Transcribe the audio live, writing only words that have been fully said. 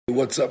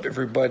What's up,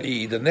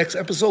 everybody? The next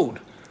episode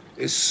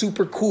is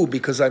super cool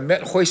because I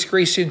met Royce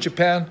Gracie in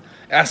Japan,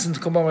 asked him to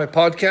come on my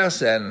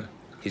podcast, and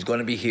he's going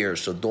to be here,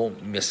 so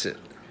don't miss it.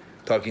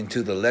 Talking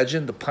to the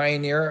legend, the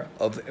pioneer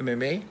of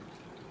MMA,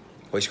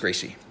 Royce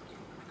Gracie.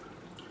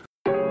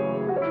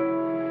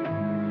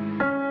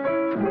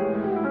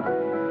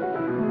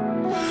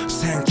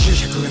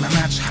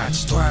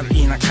 1978とある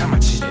田舎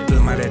町で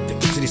生まれて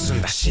移り住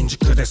んだ新宿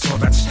で育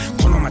ち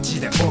この町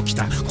で起き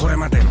たこれ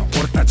までの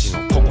俺たち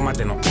のここま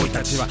での生い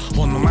立ちは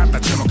ほんのまた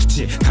地も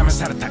吉試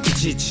されたい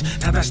ちいち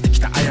正してき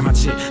た過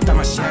ち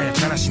騙し合いや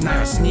からしない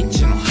はスニッ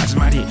チの始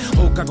まり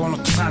放課後の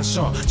苦惨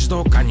症児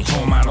童館に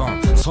ホームアロ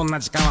ーンそんな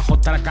時間はほ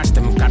ったらかして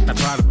向かった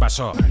とある場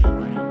所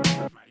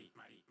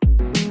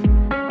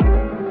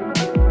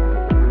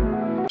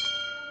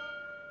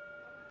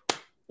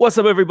What's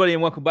up, everybody,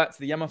 and welcome back to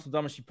the Yamato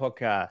Damashi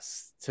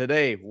podcast.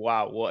 Today,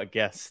 wow, what a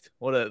guest.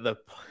 The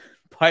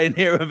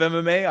pioneer of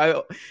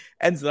MMA.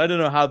 Enzo, I don't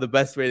know how the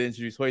best way to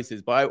introduce Royce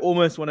is, but I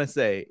almost want to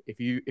say, if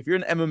you're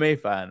an MMA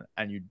fan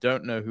and you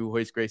don't know who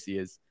Royce Gracie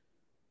is,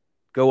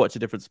 go watch a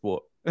different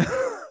sport.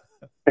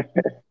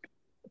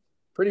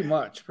 Pretty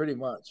much.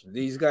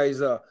 These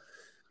guys,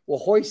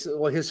 Royce,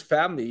 his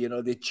family,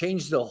 they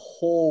changed the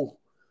whole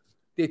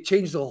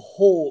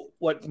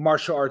what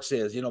martial arts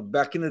is.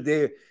 Back in the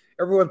day,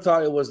 everyone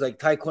thought it was like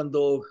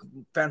Taekwondo,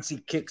 fancy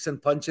kicks and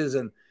punches,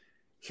 and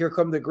here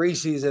come the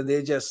Gracies, and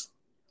they just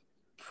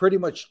pretty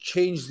much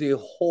changed the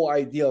whole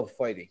idea of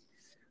fighting,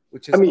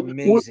 which is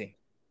amazing.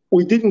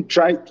 We didn't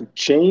try to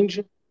change.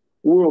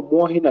 We were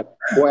more in a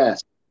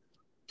quest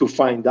to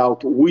find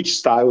out which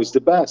style is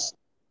the best.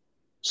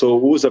 So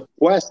it was a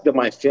quest that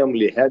my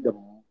family had to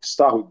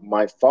start with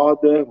my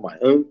father, my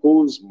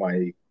uncles,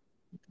 my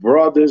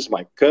brothers,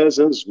 my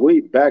cousins. Way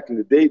back in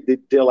the day,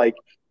 they're like,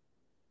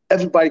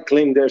 everybody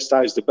claimed their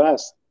style is the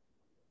best.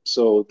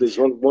 So there's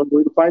one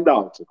way to find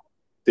out.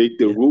 Take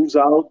the rules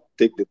out,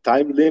 take the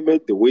time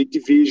limit, the weight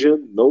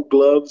division, no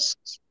gloves,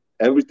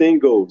 everything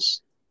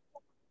goes.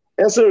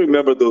 As I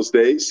remember those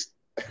days.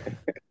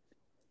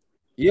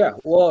 Yeah,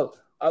 well,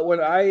 when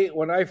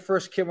I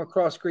first came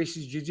across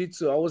Gracie's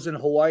Jiu-Jitsu, I was in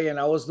Hawaii and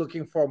I was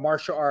looking for a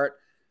martial art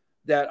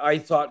that I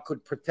thought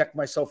could protect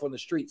myself on the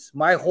streets.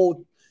 My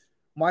whole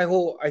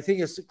I think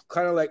it's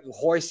kind of like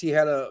Royce.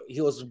 He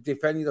was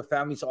defending the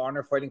family's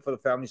honor, fighting for the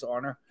family's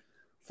honor.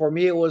 For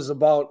me, it was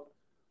about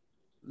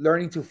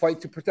learning to fight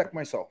to protect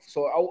myself.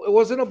 So it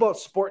wasn't about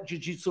sport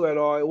jiu-jitsu at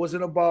all. It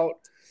wasn't about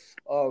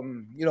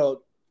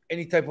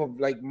any type of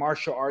like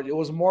martial art. It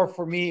was more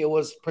for me. It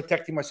was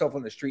protecting myself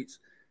on the streets.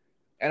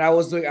 And I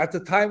was doing, at the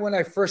time when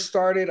I first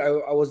started,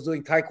 I was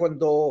doing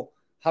Taekwondo,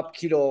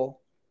 Hapkido,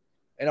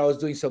 and I was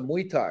doing some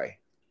Muay Thai.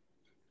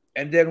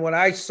 And then when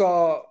I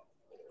saw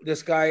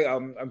this guy,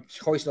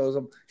 Royce knows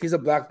him. He's a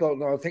black belt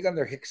now. I think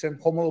under Hickson.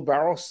 Romulo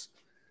Barros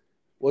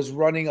was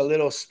running a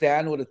little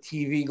stand with a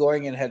TV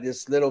going and had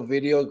this little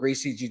video,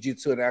 Gracie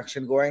Jiu-Jitsu in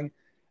action going.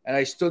 And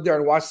I stood there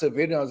and watched the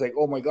video. And I was like,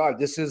 oh my God,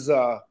 this is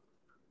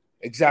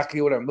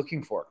exactly what I'm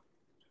looking for.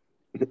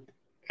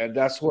 And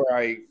that's where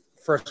I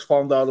first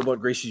found out about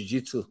Gracie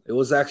Jiu-Jitsu. It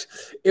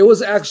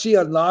was actually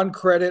a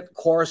non-credit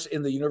course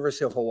in the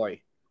University of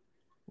Hawaii.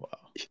 Wow.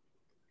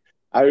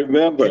 I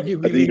remember at the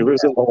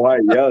University of Hawaii,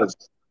 yes.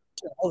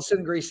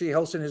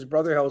 Helson, his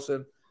brother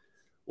Helson,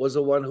 was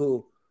the one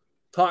who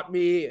taught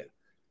me.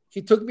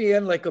 He took me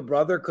in like a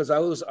brother because I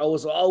was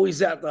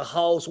always at the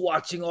house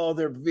watching all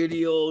their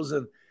videos,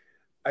 and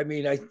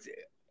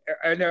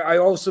I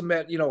also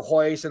met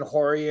Royce and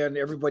Hori and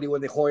everybody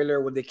when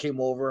they came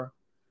over,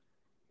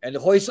 and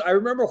Royce. I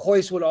remember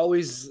Royce would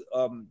always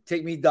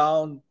take me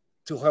down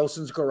to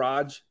Helson's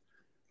garage,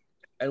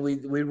 and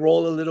we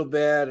roll a little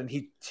bit, and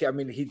he'd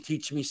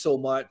teach me so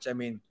much.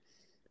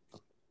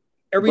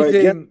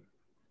 Everything.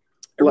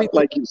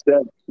 Like you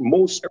said,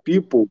 most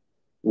people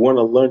want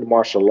to learn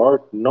martial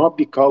art not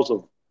because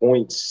of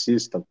point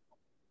system.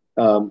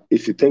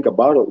 If you think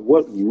about it,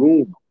 what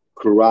room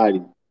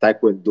karate,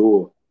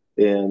 taekwondo,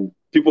 and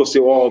people say,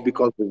 oh,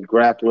 because of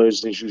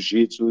grapplers and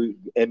jiu-jitsu,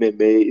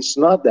 MMA. It's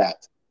not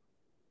that.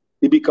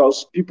 It's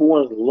because people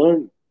want to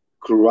learn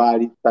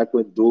karate,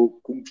 taekwondo,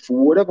 kung fu,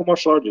 whatever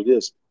martial art it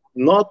is,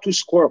 not to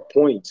score a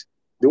point.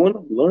 They want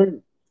to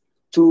learn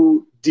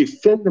to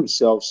defend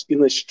themselves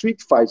in a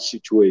street fight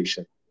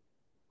situation.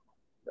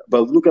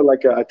 But look at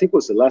I think it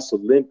was the last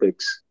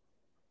Olympics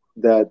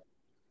that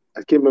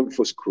I can't remember if it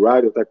was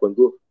karate or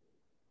taekwondo.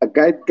 A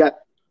guy got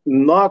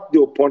knocked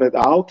the opponent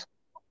out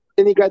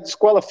and he got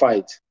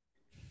disqualified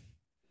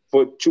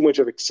for too much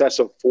of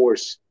excessive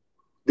force.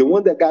 The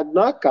one that got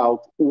knocked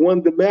out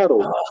won the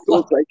medal. It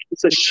was like,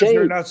 it's a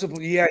shame.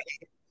 Yeah.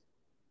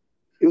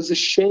 It was a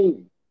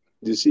shame,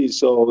 you see.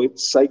 So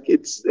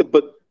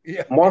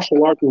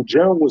martial art in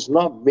general was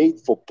not made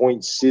for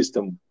point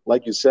system.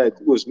 Like you said,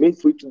 it was made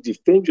for you to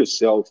defend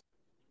yourself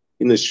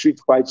in a street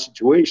fight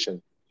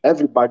situation.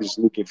 Everybody's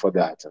looking for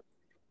that.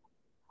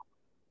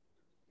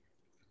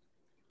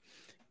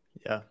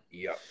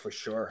 Yeah, for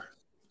sure.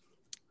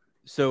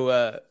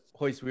 So,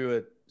 Royce, we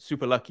were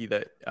super lucky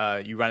that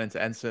you ran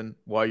into Ensign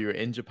while you were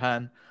in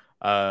Japan.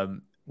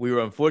 We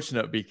were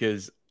unfortunate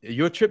because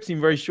your trip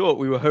seemed very short.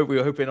 We were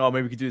hoping, oh,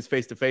 maybe we could do this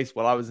face to face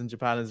while I was in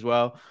Japan as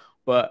well.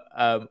 But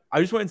I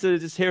just wanted to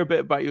just hear a bit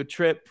about your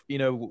trip. You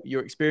know,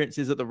 your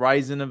experiences at the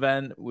Ryzen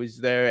event. Was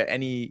there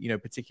any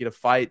particular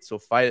fights or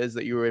fighters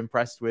that you were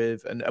impressed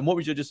with, and what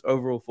was your just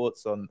overall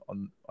thoughts on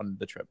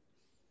the trip?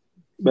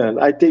 Man,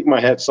 I take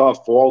my hats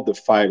off for all the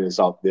fighters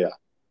out there.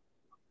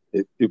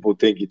 If people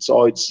think it's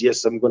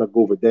yes, I'm gonna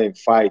go over there and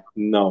fight.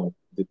 No,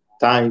 the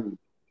time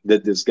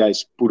that these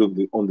guys put on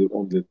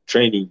the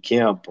training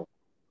camp,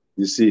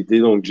 you see, they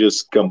don't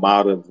just come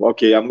out of,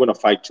 okay, I'm gonna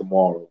fight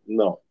tomorrow.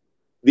 No,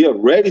 they are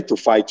ready to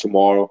fight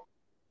tomorrow,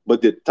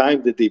 but the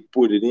time that they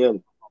put it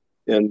in,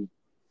 and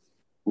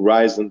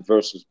Ryzen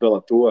versus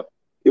Bellator,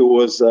 it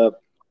was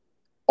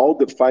all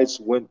the fights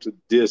went to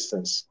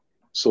distance.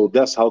 So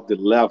that's how the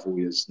level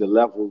is. The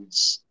level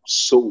is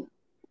so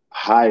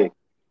high.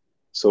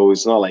 So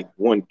it's not like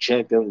one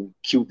champion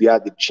killed the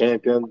other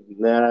champion.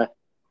 Nah,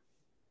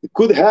 it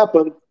could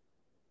happen,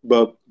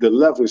 but the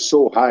level is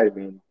so high,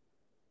 man.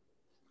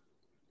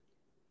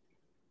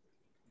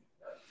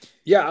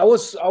 Yeah, I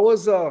was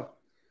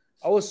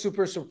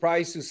super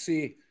surprised to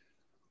see.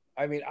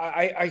 I mean,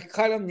 I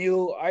kind of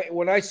knew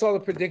when I saw the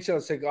prediction, I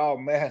was like, oh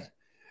man,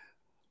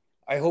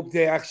 I hope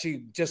they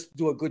actually just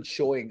do a good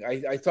showing.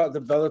 I thought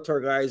the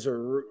Bellator guys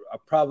are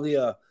probably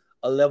a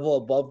level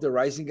above the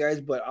Rising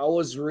guys, but I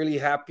was really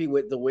happy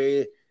with the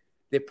way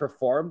they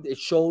performed. It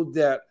showed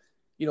that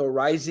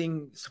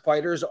Rising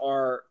fighters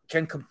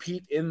can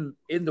compete in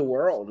the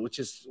world, which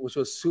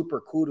was super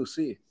cool to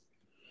see.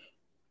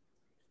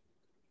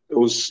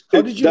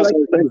 How did you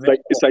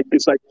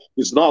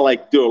it's not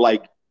like they're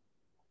like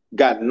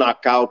got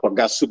knocked out or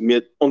got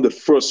submitted on the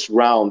first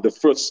round, the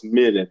first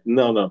minute.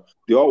 No,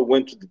 they all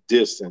went to the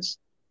distance.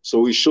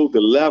 So it showed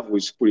the level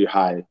is pretty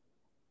high.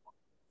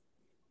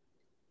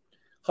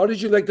 How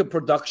did you like the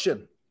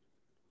production?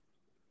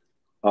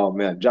 Oh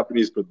man,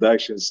 Japanese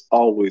production is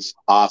always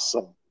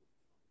awesome.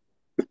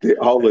 They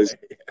always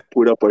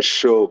put up a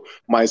show.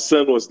 My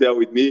son was there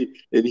with me,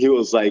 and he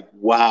was like,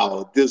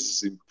 "Wow, this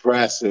is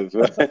impressive."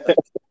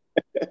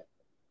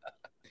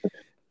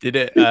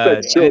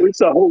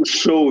 It's a whole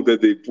show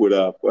that they put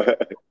up.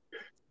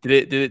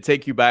 Did it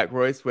take you back,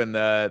 Royce, when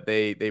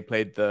they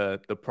played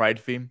the Pride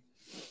theme?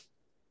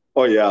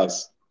 Oh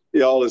yes,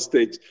 it always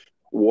takes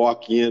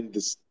walk in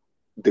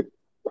the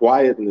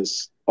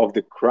quietness of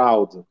the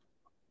crowd.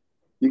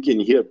 You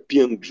can hear a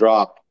pin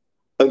drop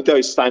until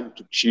it's time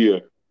to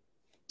cheer.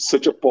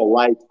 Such a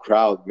polite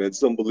crowd, man.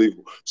 It's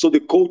unbelievable. So the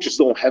coaches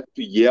don't have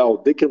to yell.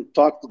 They can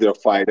talk to their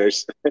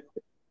fighters.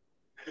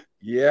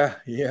 Yeah.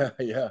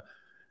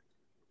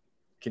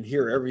 Can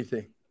hear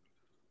everything.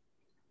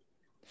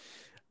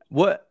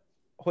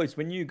 Royce,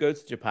 when you go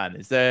to Japan,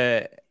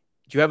 do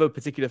you have a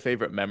particular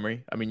favorite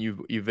memory? I mean,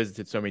 you've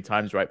visited so many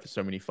times, right, for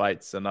so many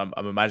fights, and I'm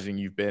imagining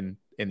you've been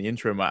in the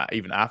interim,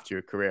 even after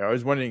your career. I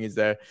was wondering, is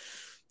there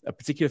a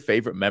particular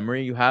favorite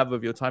memory you have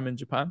of your time in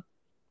Japan?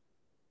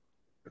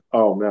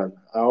 Oh man,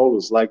 I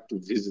always like to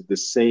visit the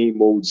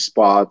same old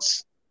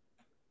spots.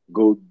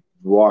 Go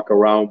walk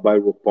around by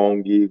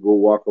Roppongi, go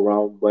walk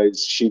around by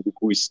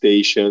Shinjuku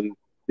Station.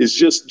 It's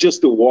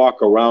just to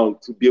walk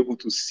around to be able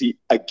to see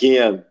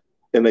again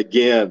and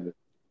again.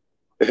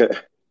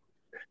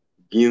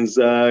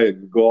 Ginza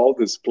and go all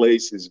these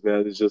places,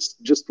 man. It's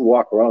just to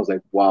walk around. It's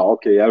like, wow,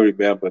 okay, I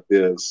remember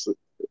this.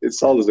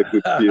 It's always a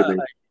good feeling.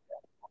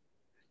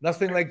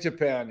 Nothing like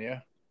Japan, yeah.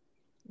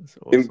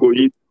 Awesome. And go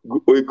eat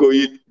guru.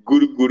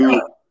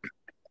 Guru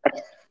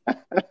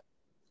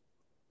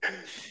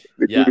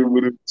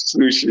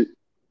sushi.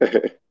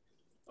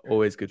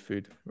 Always good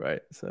food,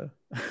 right? So,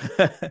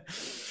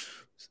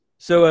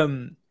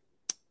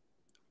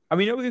 I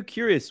mean, we were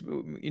curious,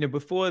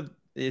 before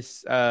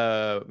this,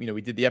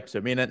 we did the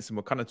episode, me and Ensign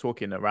were kind of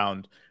talking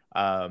around,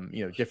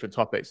 different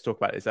topics to talk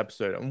about this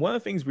episode. And one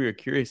of the things we were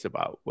curious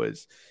about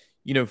was,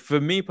 for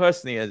me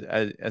personally,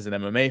 as an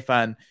MMA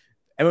fan,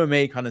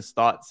 MMA kind of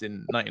starts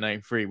in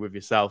 1993 with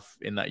yourself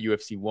in that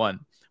UFC 1.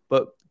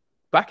 But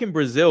back in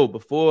Brazil,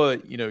 before,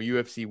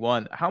 UFC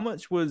 1, how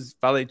much was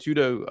Vale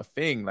Tudo a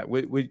thing? Like,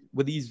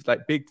 were these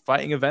like big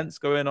fighting events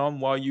going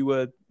on while you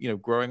were,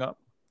 growing up?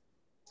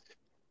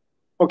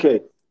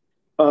 Okay.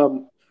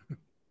 There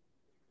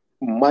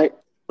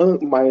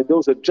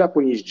was a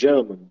Japanese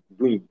gentleman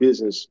doing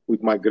business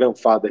with my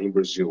grandfather in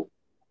Brazil.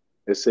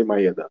 Let's say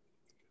Maeda.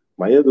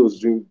 Maeda was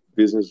doing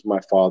business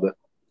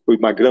with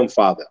my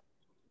grandfather.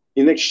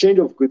 In exchange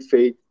of good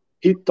faith,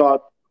 he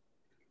taught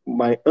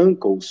my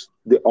uncles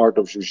the art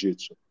of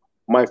jiu-jitsu.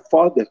 My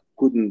father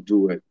couldn't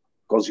do it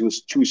because he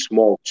was too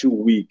small, too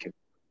weak.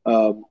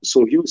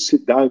 So he would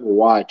sit down and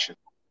watch.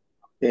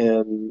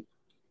 And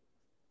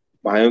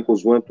my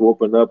uncles went to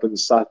open up and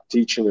start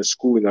teaching a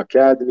school in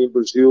academy in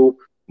Brazil.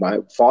 My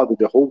father,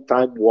 the whole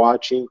time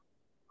watching.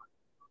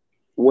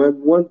 When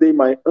one day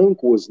my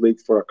uncle was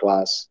late for a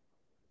class,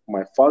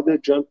 my father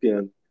jumped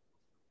in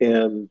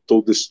and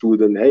told the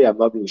student, hey, I'm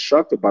not the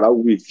instructor, but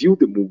I'll review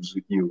the moves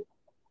with you.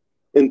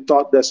 And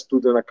taught that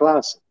student a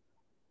class.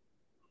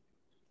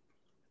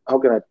 How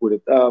can I put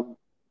it?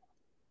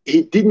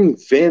 He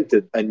didn't invent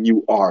a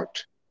new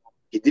art.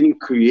 He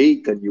didn't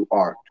create a new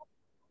art.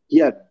 He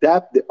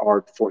adapted the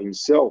art for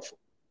himself,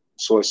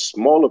 so a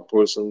smaller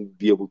person would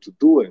be able to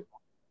do it.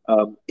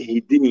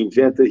 He didn't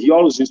invent it. He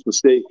always used to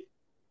say,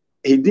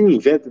 he didn't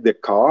invent the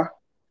car.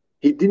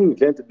 He didn't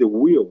invent the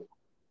wheel.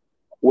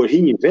 What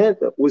he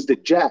invented was the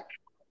jack.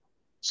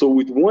 So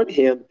with one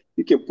hand,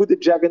 you can put the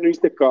jack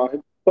underneath the car,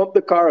 pump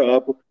the car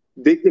up,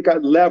 take the car,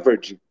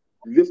 leverage,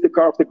 lift the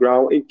car off the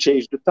ground, and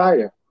change the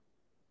tire.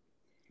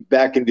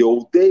 Back in the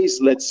old days,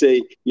 let's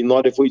say, in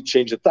order for you to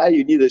change the tire,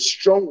 you need a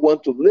strong one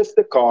to lift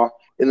the car,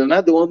 and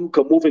another one who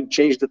can move and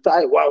change the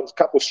tire. Wow, a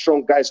couple of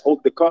strong guys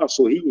hold the car.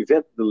 So he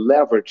invented the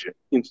leverage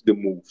into the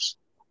moves.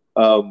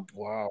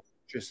 Wow,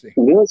 interesting.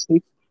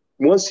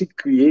 Once he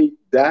create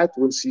that,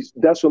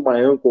 that's when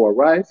my uncle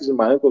arrives, and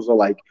my uncles are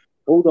like,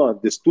 hold on,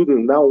 the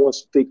student now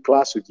wants to take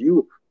class with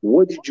you.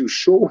 What did you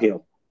show him?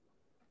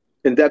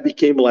 And that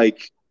became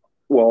like,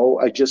 well,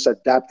 I just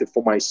adapted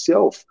for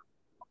myself.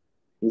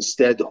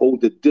 Instead,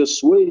 hold it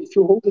this way. If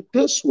you hold it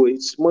this way,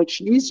 it's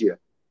much easier.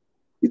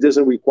 It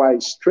doesn't require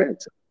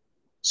strength.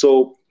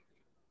 So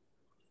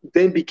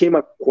then became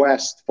a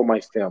quest for my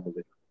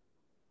family.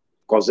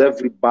 Because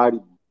everybody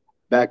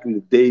back in the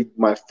day,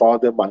 my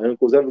father, my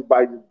uncles,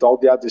 everybody, all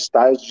the other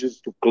styles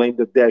just to claim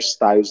that their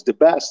style is the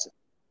best.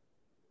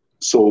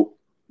 So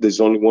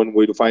there's only one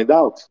way to find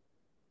out.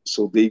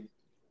 So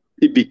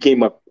it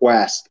became a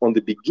quest. On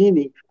the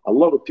beginning, a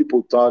lot of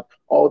people thought,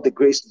 oh, the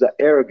Gracies are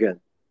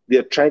arrogant.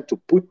 They're trying to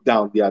put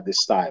down the other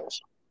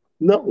styles.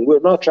 No, we're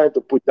not trying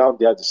to put down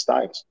the other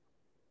styles.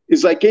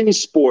 It's like any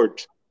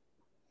sport.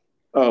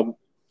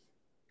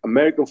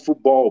 American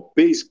football,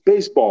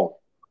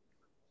 baseball.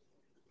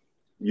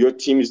 Your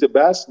team is the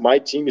best. My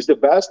team is the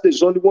best.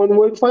 There's only one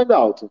way to find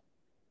out.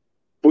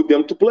 Put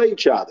them to play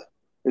each other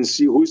and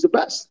see who is the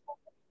best.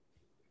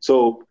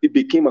 So it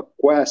became a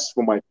quest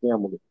for my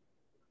family.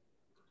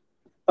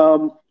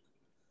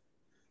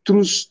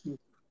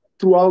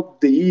 Throughout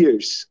the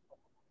years,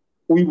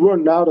 we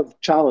run out of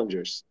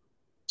challengers.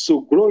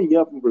 So growing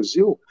up in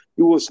Brazil,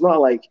 it was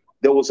not like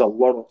there was a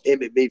lot of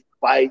MMA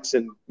fights.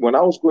 And when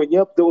I was growing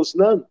up, there was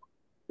none.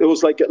 There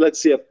was like,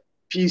 let's say, a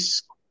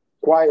peace,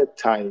 quiet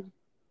time.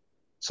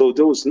 So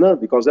there was none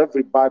because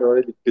everybody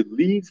already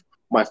believed.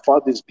 My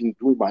father's been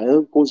doing, my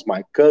uncles,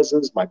 my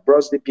cousins, my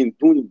brothers, they've been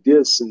doing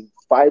this and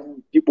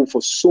fighting people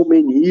for so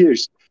many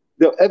years.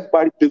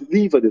 Everybody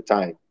believed at the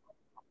time.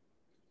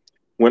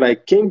 When I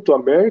came to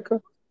America,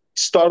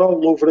 start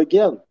all over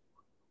again.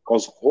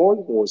 Because Roy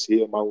was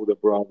here, my older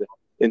brother.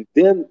 And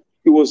then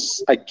it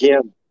was,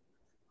 again,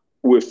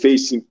 we're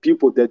facing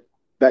people that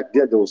back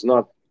then there was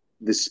not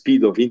the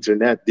speed of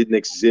internet, didn't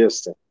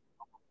exist.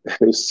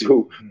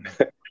 So,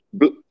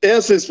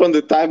 Answer is from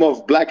the time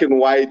of black and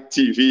white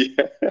TV.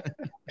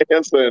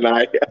 Answer and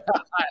I.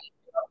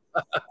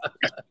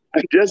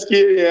 I'm just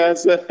kidding,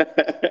 Answer.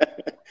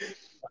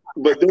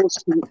 But there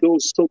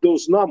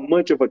was not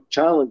much of a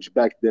challenge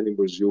back then in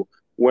Brazil.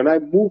 When I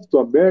moved to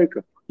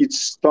America, it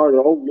started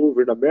all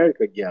over in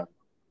America again.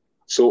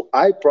 So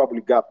I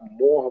probably got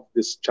more of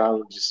these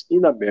challenges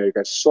in America.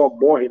 I saw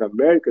more in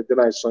America than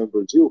I saw in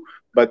Brazil.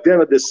 But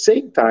then at the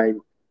same time,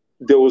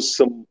 there was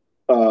some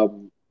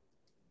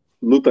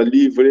luta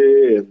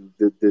livre and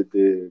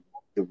the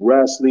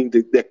wrestling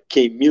that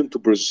came into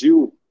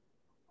Brazil.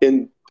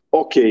 And,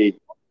 okay,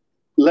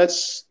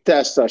 let's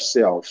test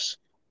ourselves.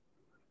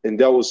 And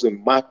that was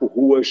when Marco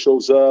Rua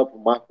shows up,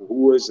 Marco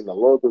Ruas, and a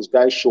lot of those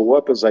guys show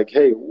up and it's like,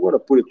 hey, we want to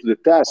put it to the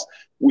test.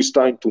 We're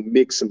starting to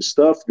mix some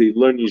stuff. They're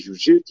learning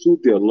jiu-jitsu.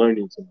 They're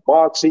learning some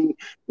boxing.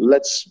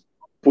 Let's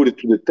put it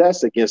to the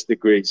test against the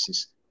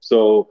Gracies.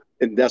 So,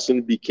 and that's when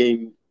it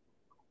became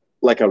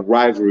like a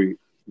rivalry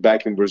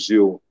back in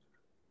Brazil.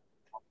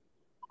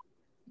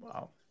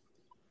 Wow.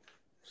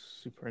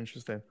 Super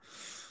interesting.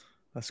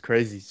 That's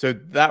crazy. So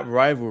that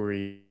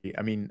rivalry,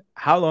 I mean,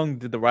 how long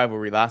did the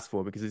rivalry last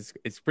for? Because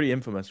it's pretty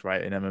infamous,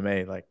 right, in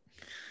MMA. Like,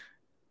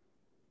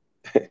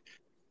 it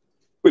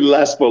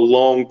lasts for a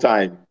long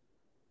time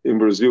in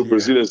Brazil. Yeah.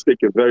 Brazilians take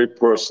it very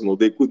personal.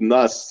 They could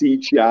not see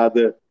each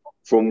other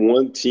from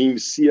one team,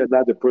 see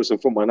another person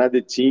from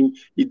another team.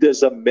 It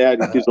doesn't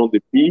matter if he's on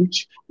the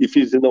beach, if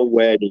he's in a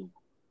wedding.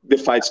 The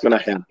fight's going to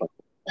happen.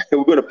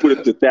 We're going to put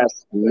it to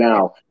test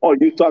now. Oh,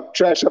 you talk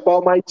trash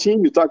about my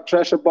team? You talk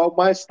trash about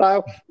my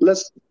style?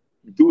 Let's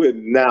do it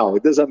now.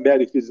 It doesn't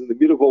matter if it's in the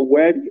middle of a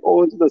wedding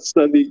or it's a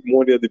Sunday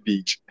morning at the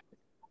beach.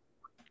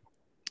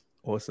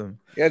 Awesome.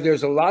 Yeah,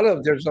 there's a lot of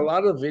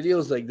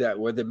videos like that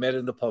where they met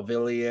in the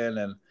pavilion,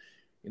 and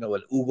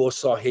when Hugo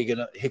saw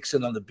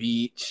Hickson on the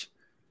beach,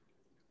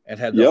 and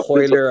had the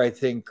Hoyler, I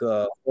think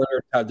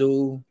Hoyler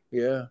Tadu,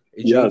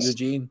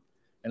 Eugene,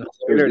 and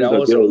Hoyler. That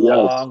was a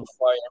long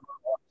fight.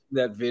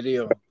 That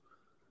video.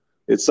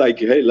 It's like,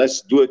 hey,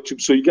 let's do it.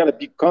 So you got to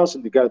be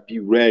constant. You got to be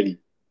ready.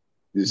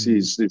 There's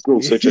no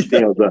such a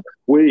thing as that.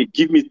 Wait,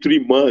 give me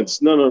 3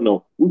 months.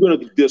 No. We're going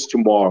to do this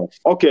tomorrow.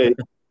 Okay,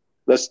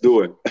 let's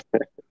do it.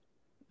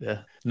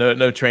 Yeah.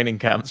 No training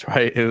camps,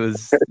 right? It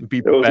was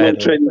there was no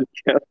training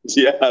camps.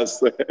 Yes.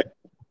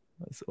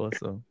 That's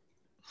awesome.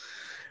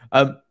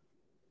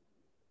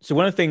 So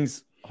one of the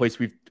things Hoist,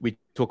 we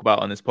talk about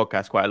on this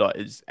podcast quite a lot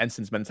is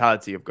Enson's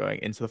mentality of going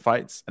into the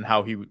fights and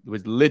how he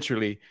was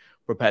literally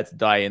prepared to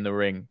die in the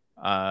ring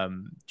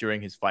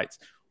during his fights.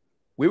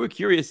 We were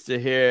curious to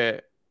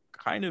hear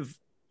kind of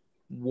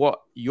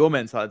what your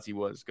mentality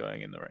was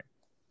going in the ring.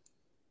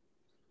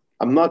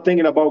 I'm not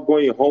thinking about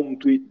going home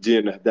to eat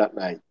dinner that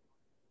night.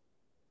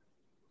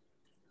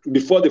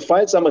 Before the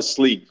fights, I'm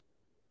asleep.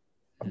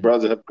 My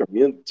brother have come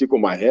in, tickle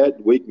my head,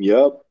 wake me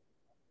up,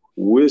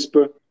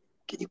 whisper,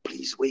 "Can you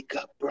please wake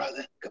up,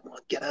 brother? Come on,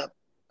 get up."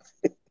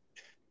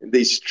 And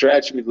they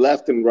stretch me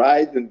left and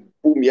right and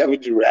pull me every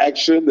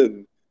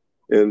direction,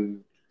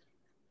 and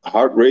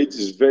heart rate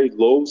is very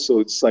low, so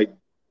it's like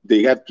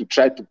they have to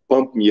try to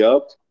pump me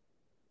up.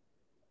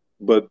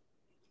 But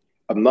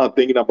I'm not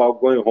thinking about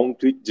going home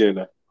to eat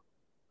dinner.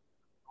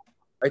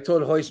 I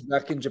told Hoist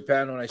back in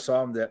Japan when I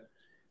saw him that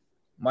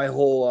my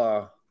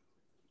whole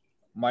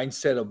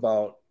mindset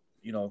about,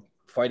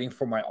 fighting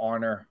for my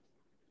honor,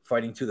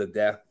 fighting to the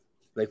death,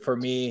 like for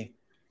me,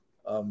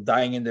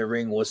 dying in the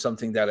ring was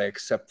something that I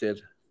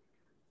accepted.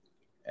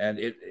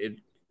 And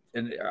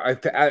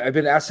I've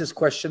been asked this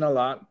question a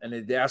lot,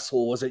 and they asked,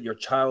 well, was it your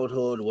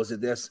childhood? Was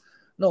it this?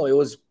 No, it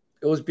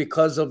was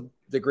because of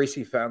the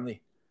Gracie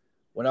family.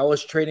 When I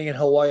was training in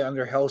Hawaii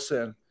under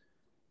Helson,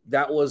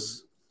 that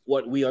was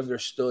what we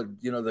understood.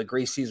 The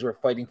Gracies were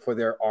fighting for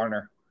their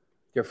honor.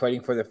 They're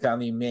fighting for their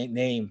family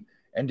name,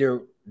 and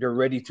they're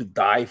ready to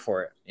die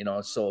for it.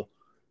 So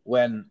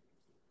when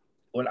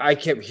I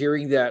kept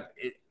hearing that,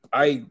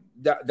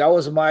 that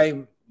was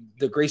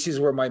the Gracies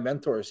were my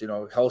mentors.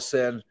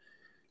 Helson,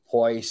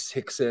 Royce,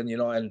 Hickson.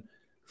 And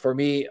for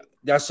me,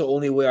 that's the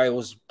only way I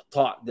was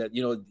taught that.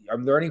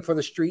 I'm learning for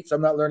the streets.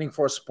 I'm not learning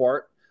for a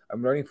sport.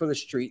 I'm learning for the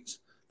streets.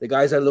 The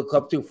guys I look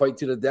up to fight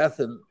to the death,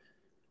 and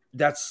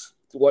that's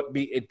what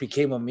it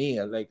became of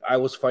me. Like I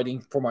was fighting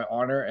for my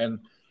honor, and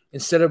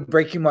instead of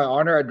breaking my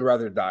honor, I'd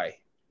rather die.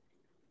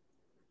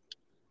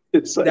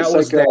 That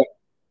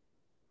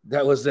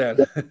was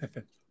then.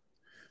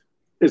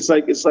 It's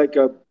like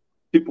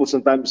people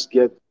sometimes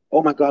get,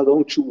 "Oh my God,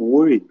 don't you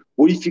worry.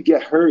 What if you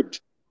get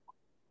hurt?"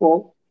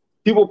 Well,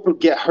 people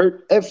get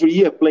hurt every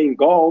year playing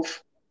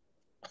golf.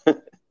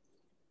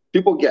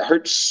 People get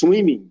hurt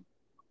swimming.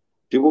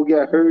 People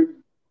get hurt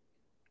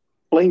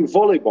playing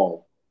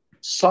volleyball,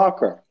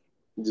 soccer.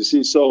 You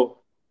see, so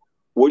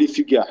what if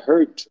you get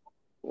hurt?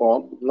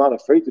 Well, I'm not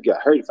afraid to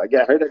get hurt. If I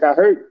get hurt, I got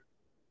hurt.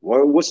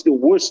 Well, what's the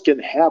worst can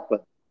happen?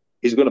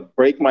 He's going to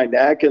break my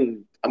neck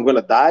and I'm going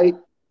to die?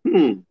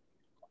 I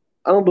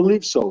don't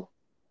believe so.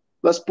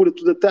 Let's put it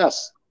to the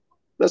test.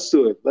 Let's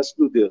do it. Let's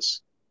do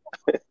this.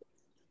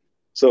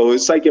 So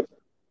it's like,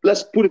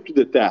 let's put it to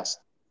the test.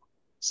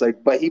 It's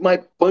like, but he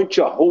might punch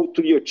a hole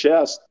through your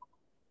chest.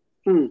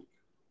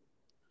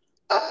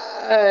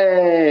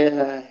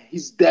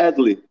 He's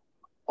deadly.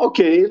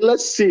 Okay,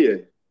 let's see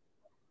it.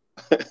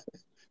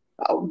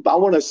 I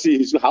want to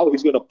see how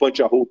he's going to punch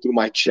a hole through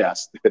my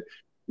chest.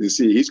 You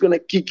see, he's going to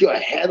kick your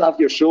head off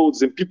your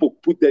shoulders, and people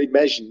put their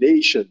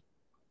imagination.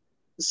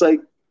 It's like,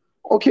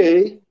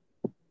 okay,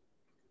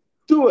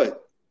 do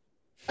it.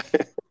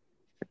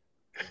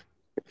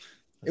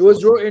 It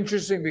was real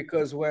interesting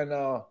because when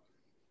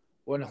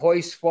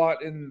Royce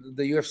fought in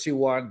the UFC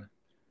 1,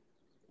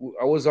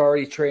 I was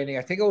already training.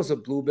 I think I was a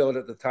blue belt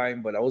at the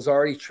time, but I was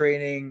already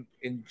training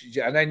and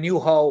I knew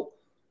how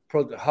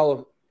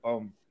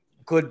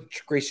good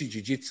Gracie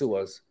Jiu-Jitsu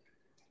was,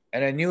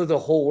 and I knew the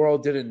whole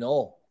world didn't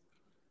know.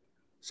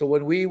 So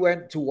when we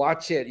went to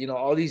watch it,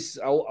 all these,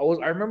 I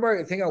remember,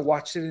 I think I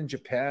watched it in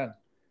Japan,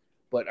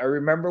 but I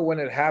remember when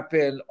it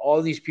happened,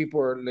 all these people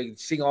were like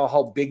seeing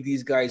how big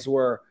these guys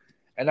were,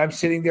 and I'm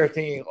sitting there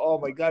thinking, oh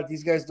my God,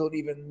 these guys don't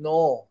even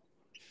know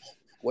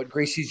what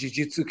Gracie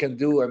Jiu-Jitsu can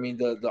do. I mean,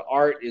 the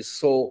art is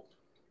so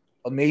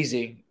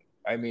amazing.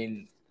 I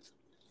mean,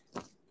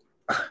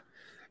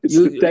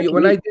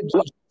 when I did,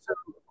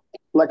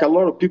 like a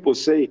lot of people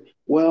say,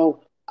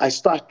 well, I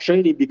start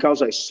training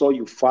because I saw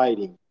you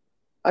fighting.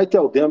 I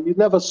tell them, you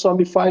never saw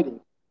me fighting.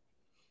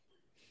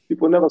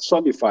 People never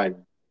saw me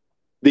fighting.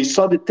 They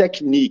saw the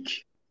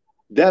technique.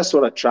 That's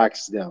what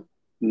attracts them.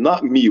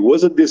 Not me. It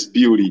wasn't this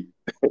beauty.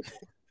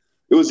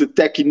 It was the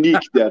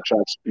technique that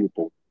attracts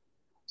people.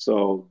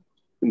 So,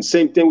 and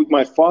same thing with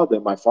my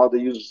father. My father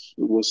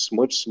was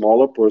much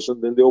smaller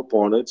person than the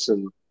opponents,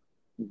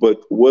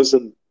 but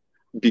wasn't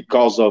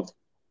because of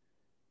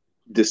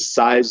the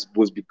size,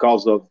 was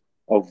because of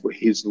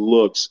his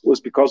looks, was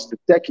because of the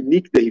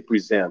technique that he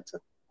presented.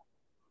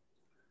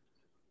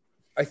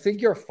 I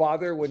think your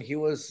father, when he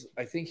was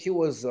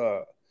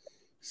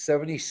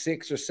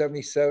 76 or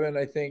 77,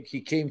 I think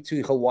he came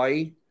to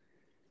Hawaii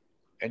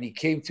and he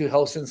came to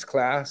Helson's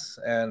class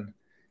and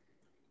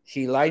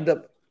he lined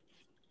up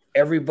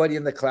everybody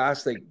in the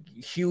class, like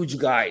huge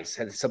guys,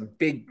 had some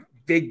big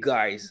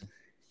guys.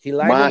 He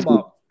lined them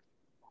up.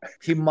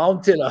 He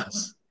mounted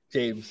us,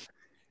 James.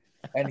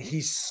 And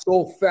he's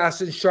so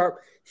fast and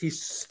sharp. He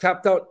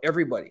tapped out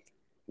everybody,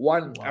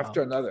 one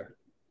after another.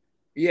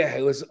 Yeah,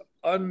 it was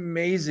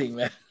amazing,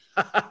 man.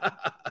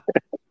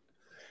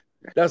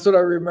 That's what I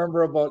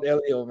remember about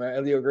Elio, man.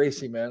 Elio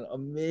Gracie, man.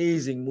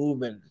 Amazing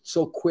movement.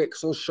 So quick,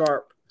 so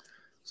sharp.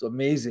 It's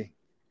amazing.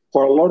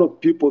 For a lot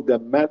of people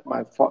that met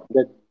my father,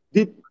 that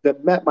did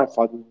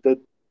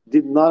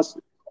not,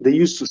 they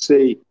used to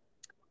say,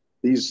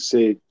 this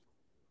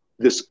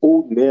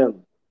old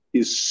man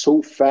is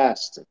so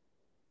fast.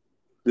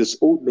 This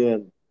old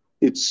man,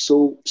 it's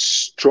so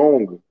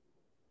strong.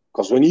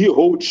 Because when he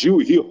holds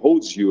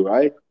you,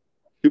 right?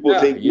 People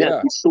think,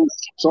 yeah, he's so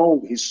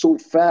strong, he's so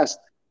fast.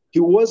 He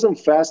wasn't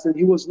fast and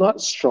he was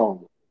not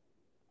strong.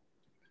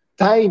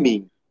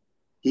 Timing,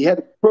 he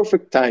had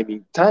perfect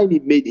timing.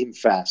 Timing made him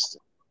fast.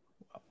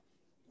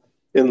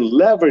 And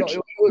leverage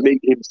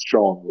made him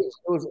strong. It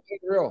was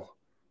unreal.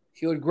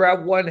 He would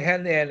grab one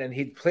hand in and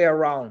he'd play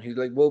around. He'd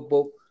like, whoa,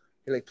 whoa.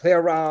 He'd like play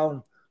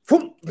around.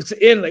 Boom, it's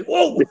in, like,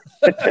 whoa.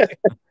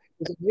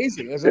 It's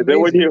amazing. And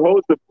then when he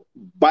holds the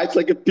bites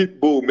like a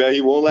pit bull, man, he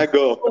won't let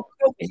go.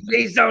 He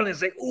lays down and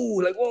it's like,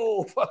 ooh, like,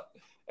 whoa.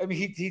 I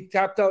mean, he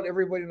tapped out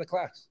everybody in the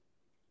class.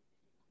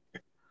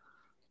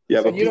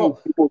 Yeah, but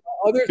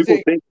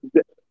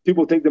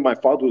people think that my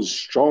father was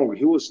strong.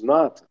 He was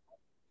not.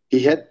 He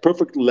had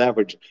perfect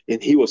leverage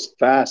and he was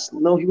fast.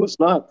 No, he was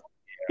not.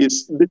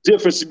 It's the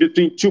difference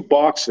between two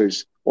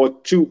boxers or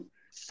two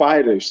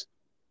fighters.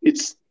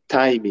 It's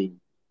timing.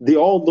 They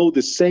all know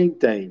the same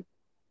thing,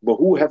 but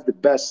who have the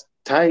best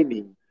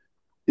timing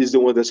is the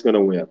one that's going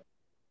to win.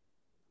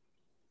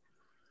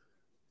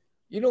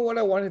 You know what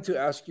I wanted to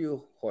ask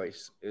you,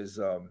 Royce, is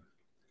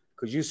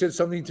because you said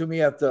something to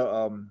me at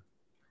the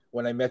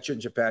when I met you in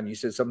Japan. You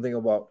said something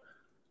about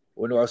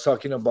when I was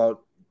talking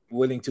about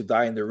willing to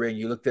die in the ring.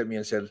 You looked at me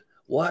and said,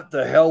 "What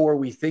the hell were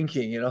we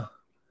thinking?" You know,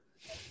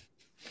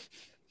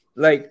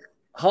 like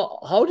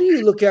how do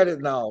you look at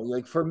it now?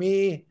 Like for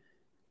me,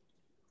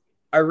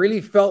 I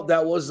really felt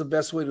that was the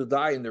best way to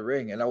die in the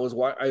ring, and I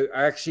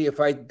actually, if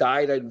I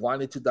died, I'd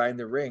wanted to die in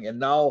the ring, and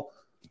now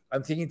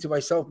I'm thinking to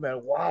myself,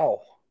 man,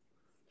 wow,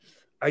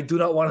 I do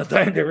not want to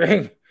die in the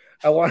ring.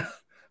 I want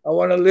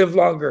to live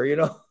longer. You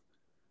know,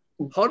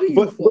 how do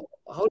you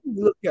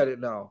look at it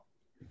now?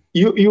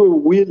 You're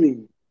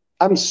willing.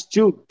 I'm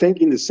still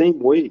thinking the same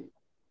way.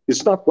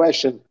 It's not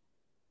question.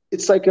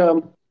 It's like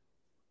there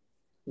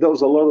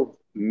was a lot of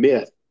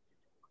myth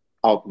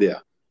out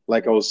there,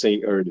 like I was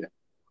saying earlier.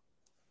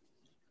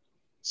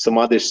 Some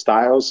other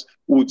styles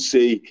would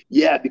say,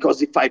 yeah,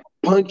 because if I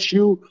punch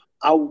you,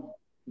 I'll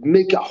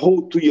make a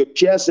hole to your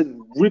chest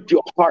and rip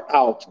your heart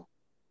out.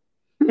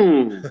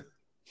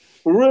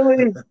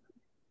 Really?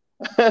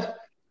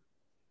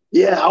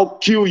 Yeah, I'll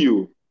kill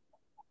you.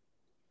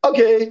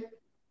 Okay,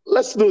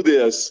 let's do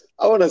this.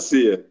 I want to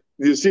see it.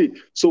 You see?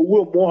 So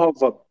we're more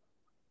of a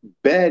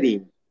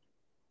betting.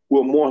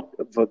 We're more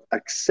of a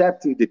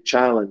accepting the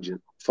challenge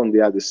from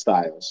the other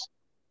styles.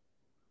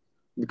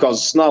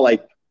 Because it's not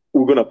like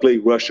we're going to play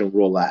Russian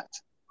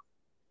roulette.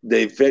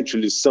 That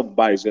eventually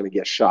somebody's going to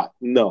get shot.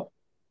 No.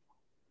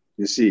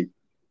 You see?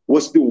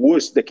 What's the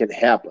worst that can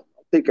happen?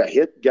 Take a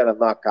hit, get a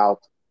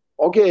knockout.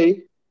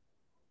 Okay.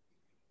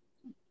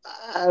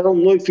 I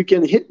don't know if you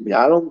can hit me.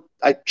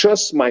 I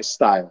trust my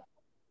style.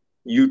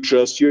 You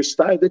trust your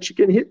style that you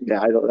can hit me.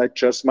 I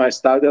trust my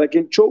style that I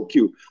can choke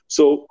you.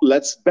 So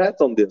let's bet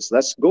on this.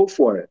 Let's go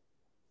for it.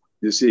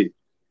 You see?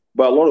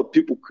 But a lot of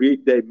people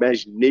create their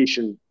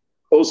imagination.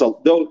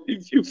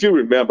 If you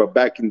remember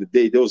back in the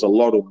day, there was a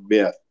lot of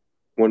myth.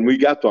 When we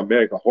got to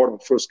America, Horton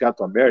first got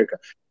to America,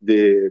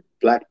 the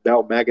black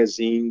belt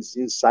magazines,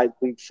 Inside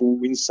Kung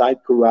Fu, Inside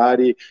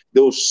Karate,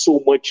 there was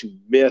so much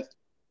myth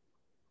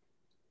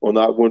on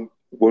that when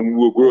we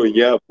were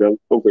growing up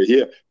over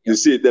here. You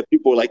see that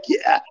people are like,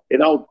 yeah,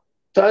 and I'll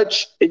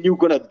touch and you're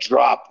going to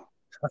drop.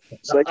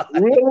 It's like,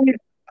 really?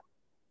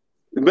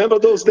 Remember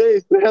those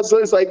days? So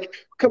it's like,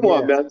 come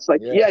on, man. It's like,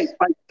 yeah, if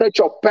I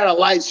touch, I'll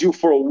paralyze you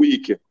for a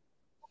week.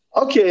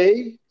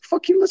 Okay,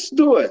 fucking let's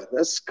do it.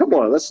 Let's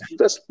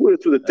put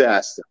it to the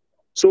test.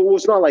 So it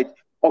was not like,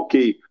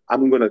 okay,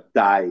 I'm going to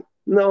die.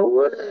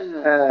 No,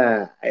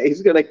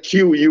 he's going to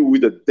kill you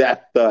with a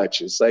death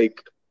touch. It's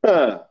like,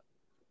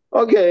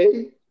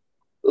 okay,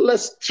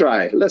 let's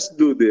try. Let's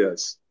do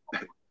this.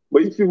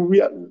 But if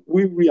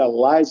we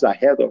realize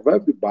ahead of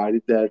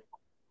everybody that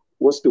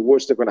what's the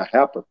worst that's going to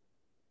happen?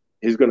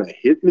 He's going to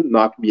hit me,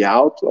 knock me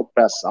out, or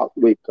pass out,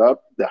 wake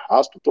up, the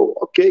hospital.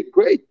 Okay,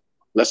 great.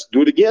 Let's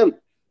do it again.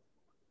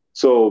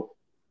 So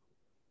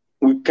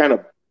we kind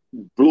of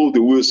blow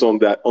the wheels on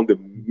the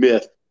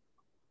myth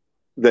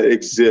that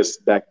exists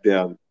back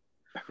then.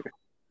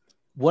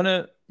 One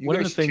of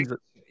the things that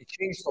it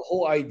changed the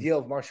whole idea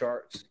of martial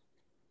arts.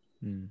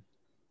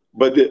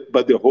 But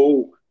the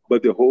whole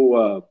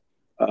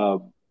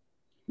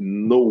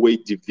no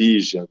weight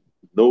division,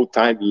 no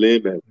time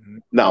limit.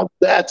 Now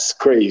that's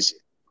crazy.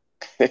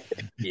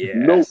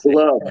 No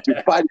gloves. You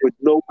fight with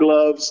no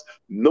gloves,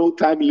 no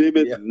time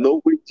limit,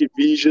 no weight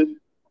division.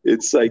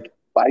 It's like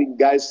fighting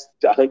guys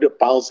 100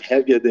 pounds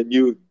heavier than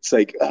you. It's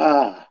like,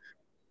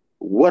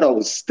 what I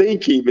was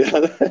thinking,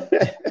 man.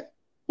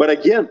 But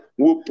again,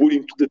 we're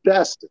putting to the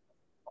test.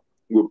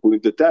 We're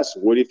putting the test.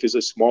 What if it's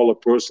a smaller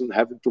person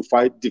having to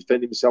fight,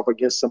 defend himself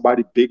against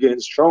somebody bigger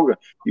and stronger?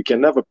 You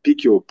can never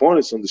pick your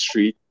opponents on the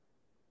street.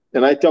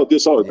 And I tell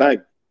this all the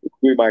time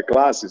in my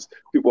classes.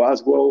 People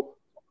ask, well,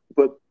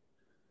 but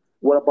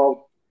what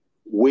about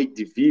weight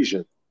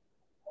division?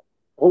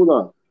 Hold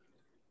on.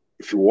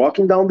 If you're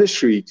walking down the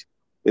street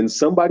and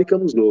somebody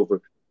comes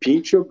over,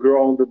 pinch your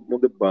girl on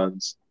the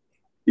buns,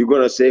 you're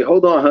going to say,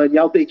 hold on, honey,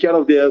 I'll take care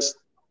of this.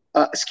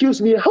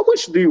 Excuse me, how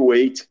much do you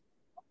weigh?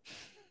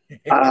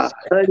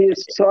 Honey,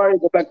 sorry,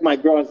 go back to my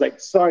girl. I was like,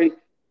 sorry,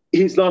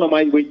 he's not on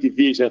my weight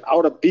division. I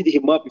would have beat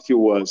him up if he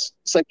was.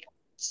 It's like,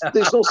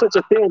 there's no such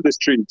a thing on the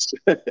streets.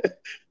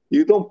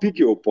 You don't pick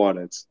your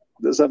opponents.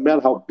 Doesn't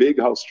matter how big,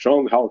 how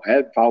strong, how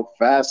heavy, how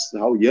fast,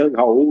 how young,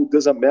 how old,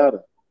 doesn't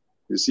matter.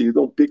 You see, you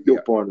don't pick the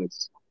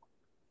opponents.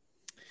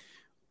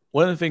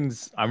 One of the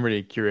things I'm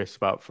really curious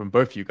about from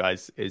both you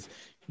guys is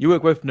you were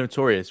both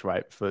notorious,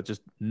 right, for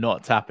just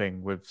not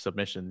tapping with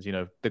submissions. You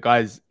know, the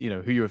guys, you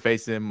know, who you were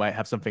facing might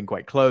have something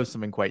quite close,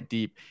 something quite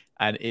deep,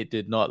 and it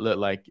did not look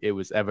like it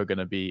was ever going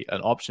to be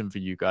an option for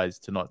you guys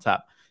to not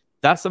tap.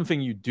 That's something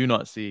you do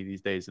not see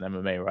these days in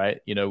MMA, right?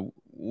 You know,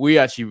 me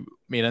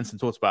and Ensign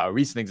talked about a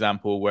recent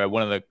example where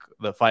one of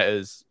the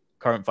fighters,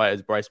 current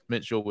fighters, Bryce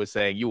Mitchell, was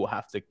saying, you will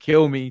have to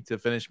kill me to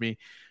finish me.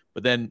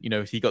 But then, you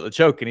know, he got the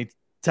choke and he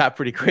tapped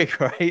pretty quick,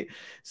 right?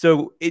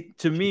 So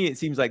to me, it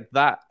seems like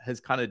that has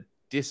kind of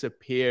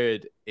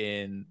disappeared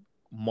in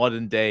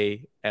modern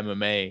day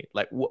MMA.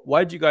 Like,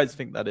 why do you guys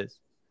think that is?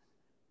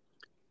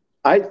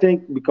 I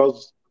think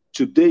because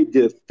today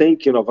they're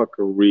thinking of a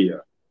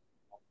career.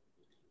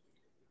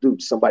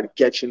 Dude, somebody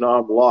catching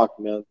arm lock,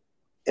 man,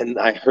 and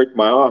I hurt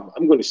my arm.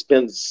 I'm going to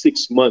spend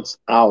 6 months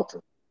out.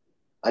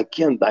 I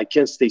can't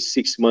stay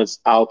 6 months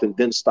out and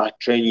then start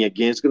training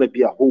again. It's going to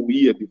be a whole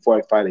year before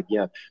I fight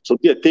again. So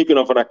they're thinking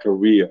of a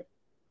career.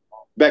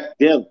 Back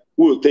then,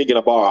 we were thinking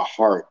about our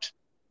heart.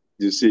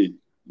 You see,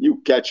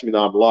 you catch me in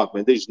arm lock,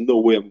 man, there's no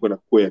way I'm going to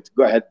quit.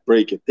 Go ahead,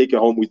 break it. Take it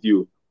home with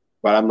you.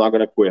 But I'm not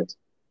going to quit.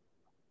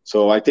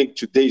 So I think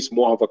today's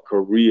more of a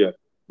career.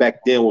 Back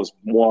then was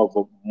more of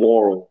a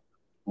moral,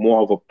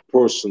 more of a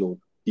personal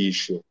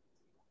issue.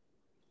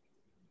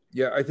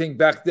 Yeah, I think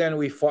back then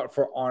we fought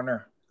for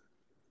honor.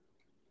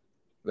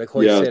 Like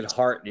Royce said,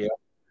 heart,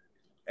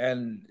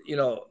 And, you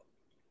know,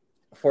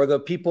 for the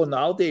people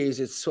nowadays,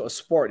 it's a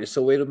sport. It's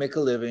a way to make a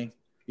living.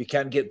 You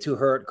can't get too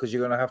hurt because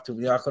you're not going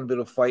to be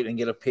able to fight and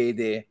get a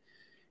payday.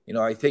 You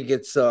know, I think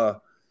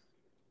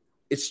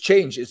it's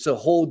changed. It's a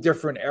whole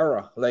different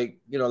era. Like,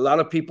 you know, a lot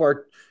of people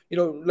are, you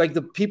know, like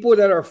the people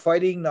that are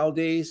fighting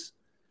nowadays,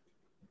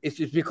 it's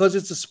because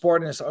it's a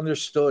sport and it's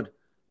understood.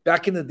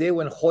 Back in the day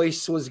when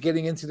Royce was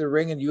getting into the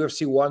ring in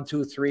UFC 1,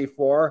 2, 3,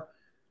 4,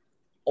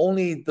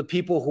 only the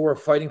people who were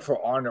fighting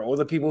for honor or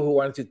the people who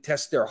wanted to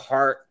test their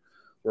heart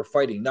were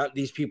fighting, not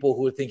these people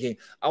who were thinking,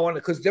 I want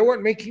to, because they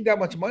weren't making that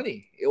much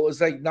money. It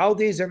was like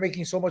nowadays they're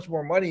making so much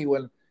more money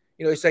when,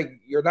 you know, it's like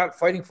you're not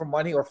fighting for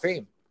money or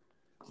fame.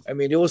 I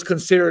mean, it was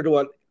considered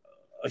what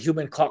a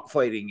human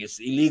cockfighting is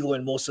illegal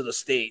in most of the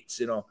states,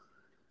 you know.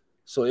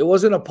 So it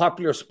wasn't a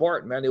popular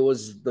sport, man. It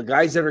was the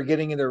guys that are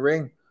getting in the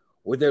ring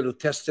were there to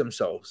test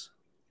themselves.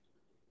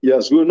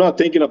 Yes, we're not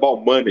thinking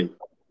about money.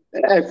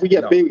 If we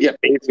get paid, we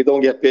get paid. If we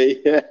don't get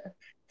paid,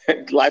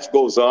 life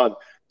goes on.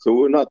 So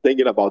we're not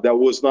thinking about that. It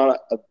was not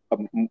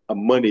a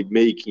money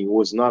making. It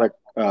was not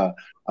a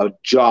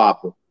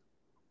job.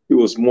 It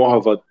was more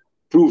of a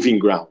proving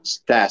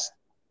grounds, test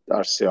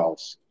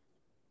ourselves,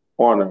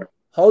 honor.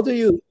 How do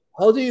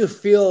you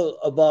feel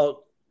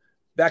about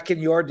back in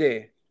your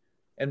day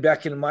and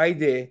back in my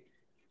day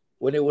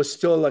when it was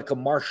still like a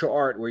martial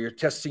art where you're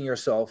testing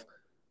yourself,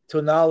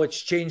 to now it's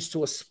changed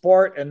to a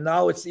sport, and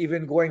now it's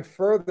even going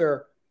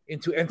further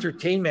into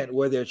entertainment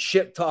where they're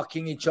shit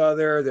talking each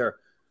other. They're,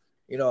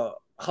 you know,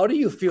 how do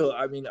you feel?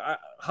 I mean,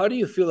 how do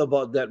you feel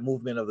about that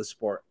movement of the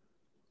sport?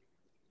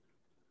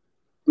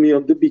 I mean,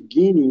 at the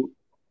beginning,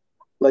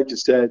 like you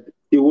said,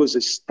 it was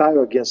a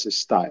style against a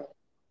style.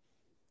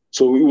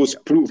 So it was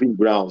proving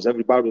grounds.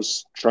 Everybody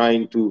was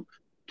trying to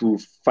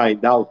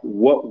find out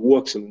what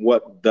works and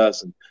what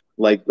doesn't.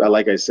 Like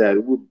I said,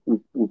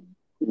 we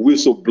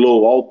whistle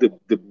blow all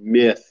the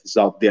myths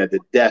out there, the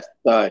death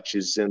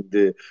touches and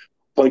the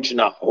punching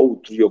a hole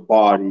to your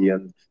body.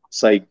 And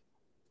it's like,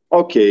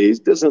 okay,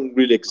 it doesn't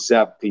really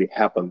exactly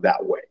happen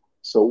that way.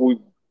 So we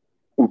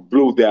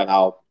blew that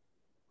out.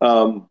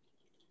 Then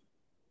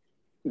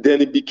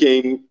it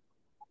became,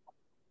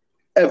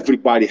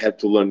 everybody had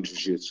to learn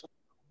jiu-jitsu.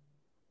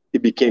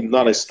 It became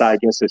not a style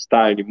against a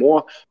style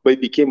anymore, but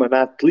it became an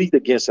athlete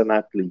against an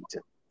athlete.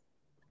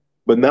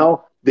 But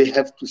now they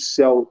have to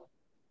sell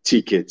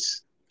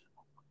tickets.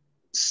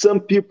 Some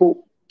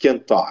people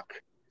can talk.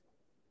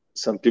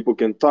 Some people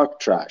can talk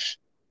trash.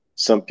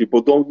 Some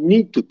people don't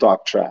need to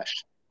talk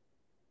trash.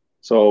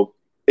 So,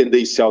 and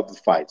they sell the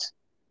fights.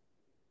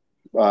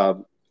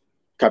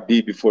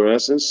 Khabib, for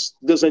instance,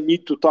 doesn't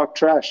need to talk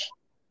trash.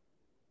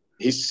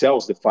 He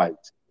sells the fight.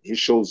 He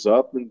shows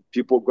up and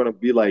people are going to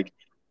be like,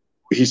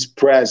 his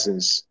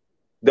presence.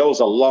 There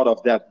was a lot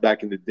of that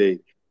back in the day.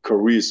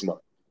 Charisma.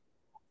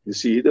 You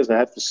see, he doesn't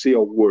have to say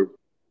a word.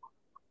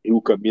 He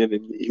will come in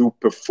and he will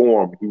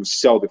perform. He will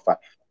sell the fight.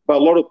 But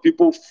a lot of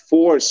people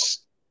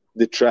force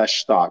the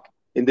trash talk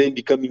and then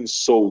become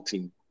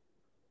insulting.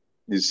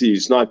 You see,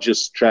 it's not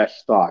just trash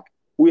talk.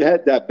 We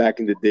had that back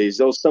in the days.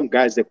 There were some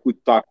guys that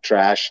could talk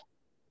trash,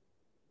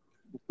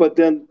 but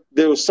then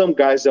there were some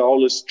guys that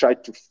always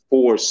tried to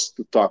force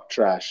to talk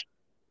trash.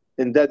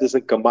 And that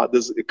doesn't come out.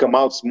 It come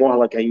out more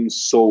like an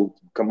insult.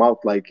 Come out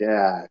like,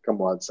 yeah,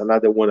 come on, it's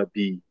another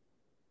wannabe.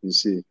 You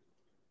see?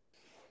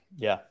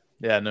 Yeah.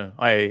 Yeah, no,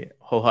 I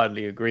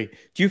wholeheartedly agree.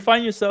 Do you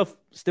find yourself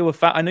still a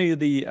fan? I know you're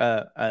the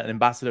an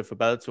ambassador for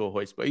Bellator,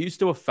 Royce, but are you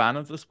still a fan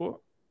of the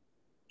sport?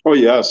 Oh,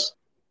 yes.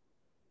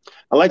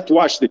 I like to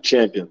watch the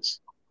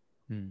champions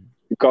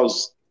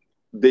because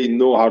they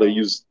know how to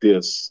use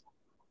this.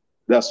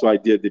 That's why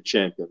they're the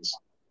champions.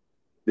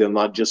 They're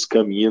not just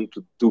coming in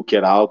to duke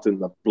it out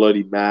in a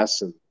bloody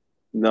mess. And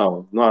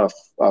no, not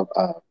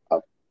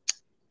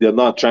they're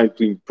not trying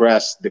to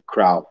impress the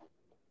crowd,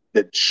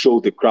 that show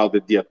the crowd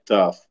that they're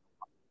tough.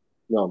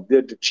 No,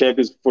 they're the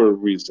champions for a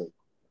reason.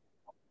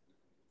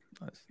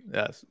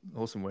 That's an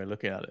awesome way of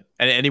looking at it.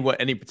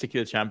 Any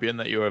particular champion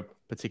that you're a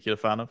particular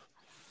fan of?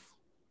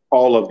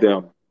 All of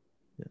them.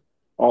 Yeah.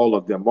 All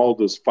of them. All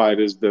those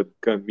fighters that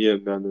come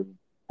in and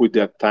put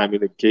their time in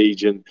the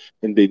cage and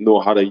they know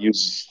how to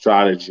use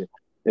strategy.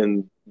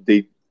 And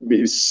they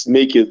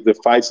make it, the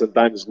fight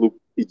sometimes look,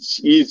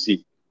 it's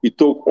easy. It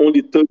took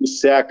only 30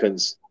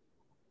 seconds,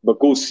 but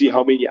go see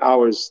how many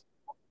hours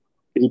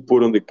he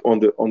put on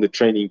the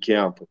training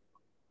camp.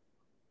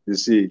 You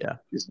see,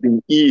 It's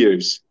been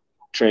years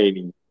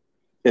training,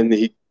 and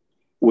he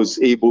was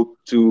able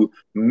to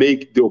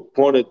make the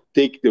opponent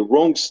take the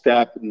wrong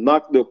step,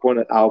 knock the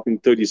opponent out in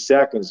 30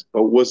 seconds,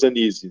 but it wasn't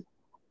easy.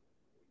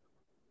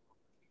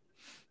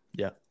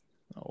 Yeah,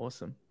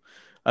 awesome.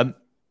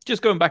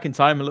 Just going back in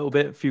time a little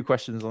bit, a few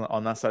questions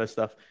on that side of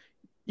stuff.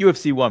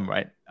 UFC 1,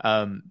 right?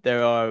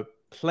 There are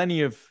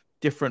plenty of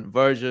different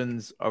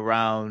versions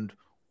around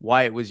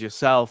why it was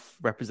yourself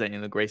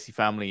representing the Gracie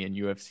family in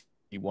UFC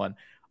 1.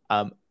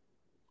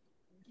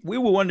 We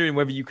were wondering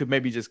whether you could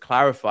maybe just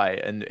clarify,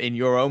 and in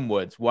your own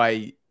words,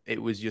 why it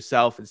was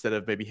yourself instead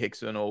of maybe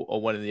Hickson or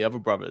one of the other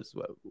brothers.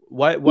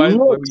 Why looks,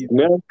 were you...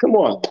 man, come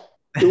on.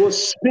 It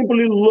was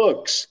simply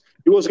looks.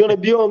 It was going to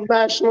be on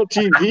national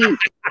TV. We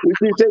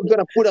were going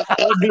to put an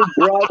ugly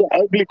brother,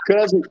 ugly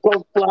cousin,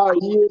 flower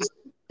ears,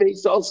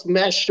 face all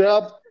smashed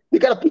up. You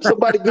got to put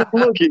somebody good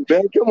looking,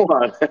 man. Come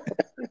on.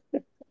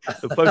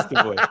 The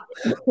poster boy.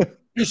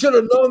 You should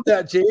have known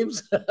that,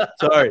 James.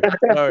 Sorry.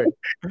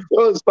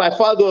 My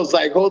father was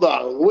like, hold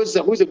on, who's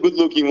a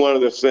good-looking one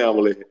of the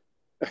family?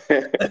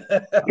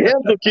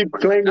 Him to keep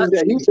claiming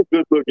that he's a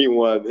good-looking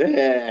one.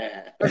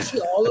 Yeah.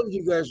 Actually, all of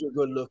you guys are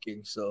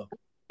good-looking, so.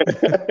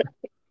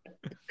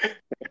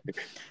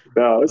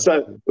 No, I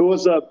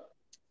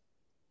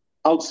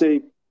would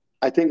say,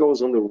 I think I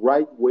was on the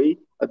right way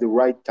at the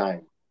right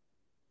time.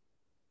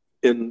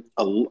 And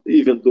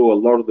even though a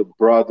lot of the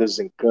brothers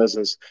and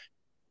cousins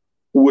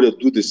would have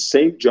do the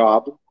same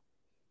job,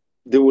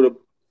 they would have,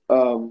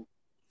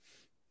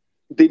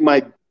 they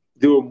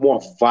were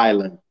more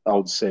violent, I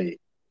would say.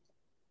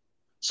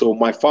 So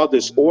my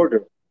father's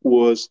order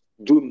was,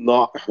 do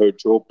not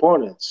hurt your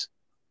opponents.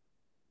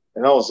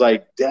 And I was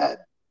like, Dad,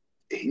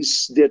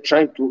 they're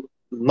trying to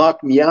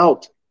knock me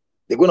out.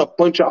 They're going to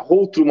punch a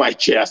hole through my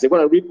chest. They're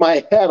going to rip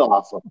my head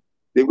off.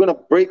 They're going to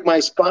break my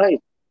spine.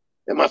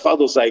 And my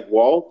father was like,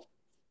 well,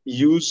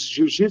 use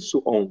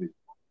jiu-jitsu only.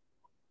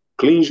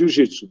 Clean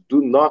jiu-jitsu.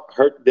 Do not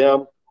hurt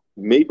them.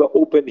 Maybe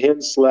open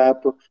hand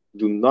slap.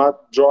 Do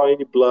not draw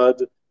any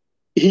blood.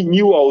 He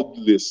knew I would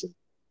listen.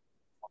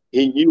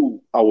 He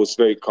knew I was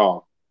very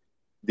calm.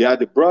 The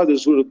other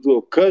brothers would have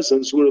do,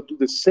 cousins would have do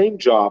the same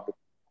job,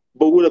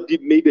 but would have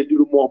been maybe a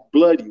little more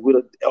bloody. Would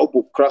have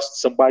elbow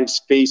crossed somebody's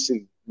face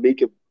and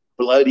make it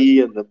bloody,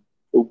 and it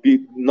would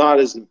be not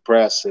as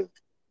impressive.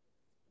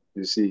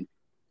 You see?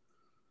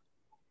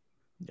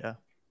 Yeah.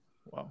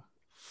 Wow.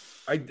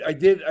 I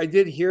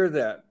did hear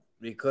that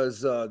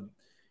because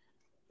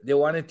they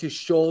wanted to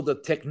show the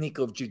technique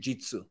of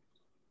jiu-jitsu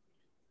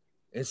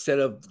instead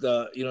of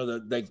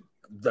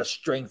the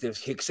strength of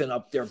Hickson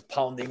up there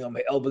pounding him,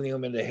 elbowing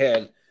him in the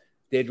head.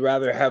 They'd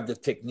rather have the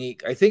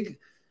technique. I think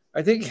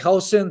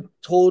Helson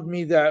told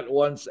me that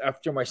once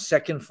after my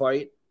second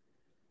fight,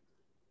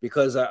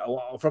 because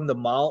from the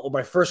mount, or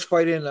my first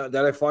fight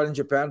that I fought in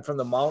Japan, from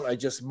the mount, I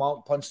just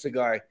mount punched the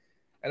guy,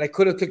 and I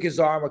could have took his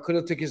arm, I could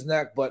have took his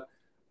neck, but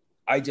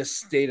I just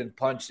stayed and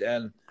punched.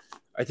 And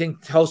I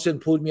think Helson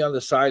pulled me on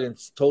the side and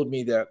told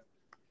me that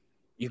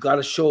you got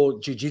to show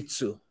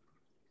jiu-jitsu,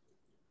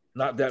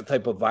 not that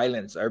type of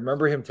violence. I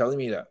remember him telling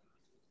me that.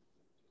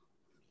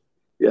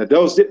 Yeah, that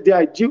was the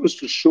idea, was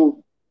to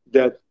show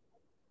that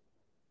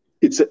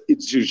it's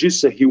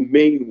jiu-jitsu, a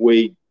humane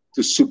way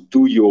to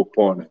subdue your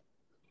opponent.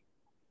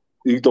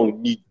 You don't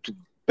need to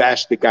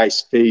bash the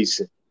guy's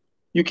face.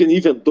 You can,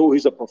 even though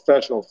he's a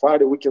professional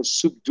fighter, we can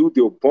subdue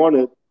the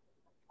opponent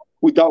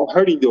without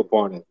hurting the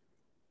opponent.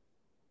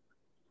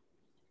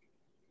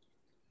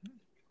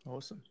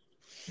 Awesome.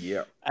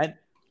 Yeah. And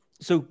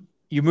So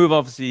you move,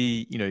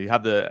 obviously, you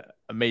have the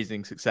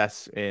amazing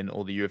success in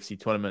all the UFC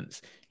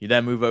tournaments. You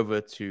then move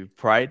over to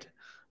Pride.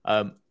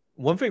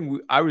 One thing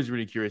I was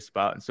really curious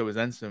about, and so was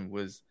Ensign,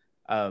 was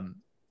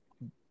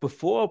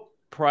before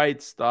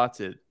Pride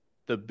started,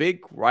 the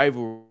big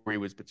rivalry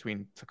was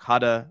between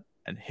Takada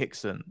and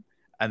Hickson.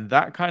 And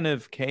that kind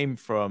of came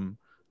from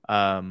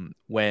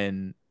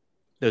when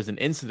there was an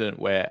incident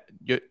where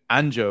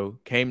Anjo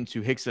came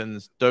to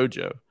Hickson's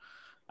dojo.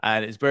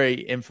 And it's very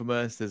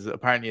infamous. There's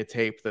apparently a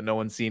tape that no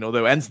one's seen,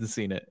 although Ensign's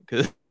seen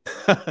it.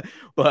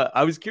 But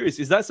I was curious,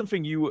 is that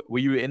something were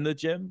you in the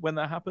gym when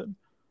that happened?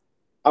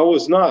 I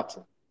was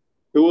not.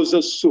 It was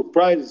a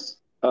surprise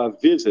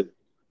visit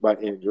by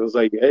him. It was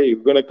like, hey,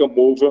 we're going to come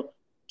over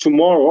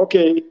tomorrow.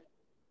 Okay.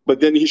 But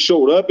then he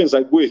showed up and was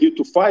like, we're here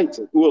to fight.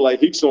 We were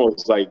like, Hickson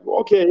was like,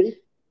 okay,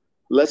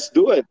 let's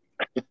do it.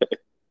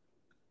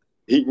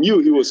 He knew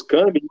he was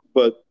coming,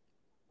 but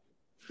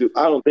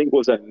I don't think it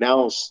was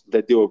announced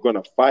that they were going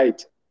to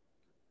fight.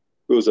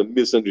 It was a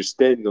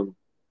misunderstanding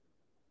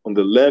on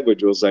the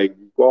language. It was like,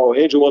 well,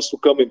 Angel wants to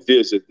come and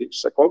visit.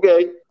 He's like,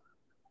 okay.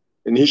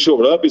 And he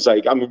showed up. He's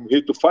like, I'm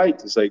here to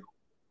fight. He's like,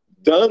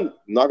 done.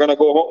 Not going to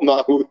go home.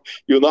 No,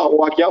 you're not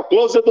walking out.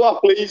 Close the door,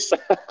 please.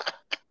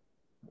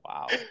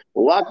 Wow.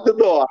 Lock the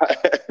door.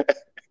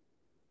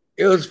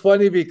 It was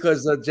funny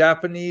because the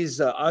Japanese,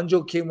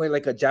 Anjo came with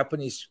like a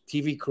Japanese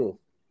TV crew.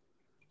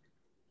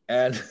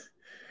 And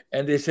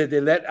they said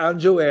they let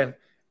Anjo in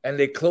and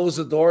they closed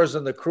the doors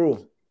on the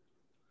crew.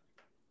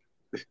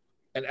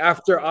 And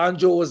after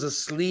Anjo was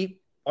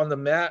asleep on the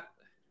mat,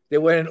 they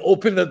went and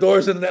opened the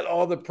doors and let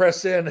all the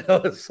press in. It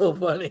was so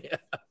funny.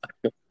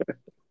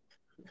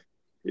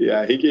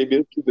 Yeah, he came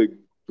in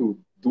to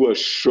do a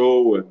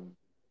show, and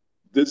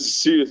this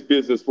is serious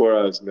business for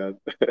us, man.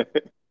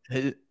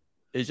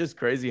 It's just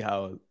crazy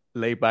how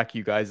laid back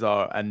you guys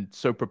are and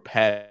so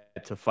prepared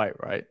to fight,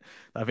 right?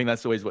 I think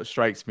that's always what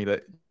strikes me,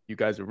 that you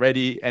guys are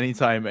ready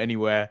anytime,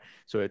 anywhere.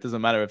 So it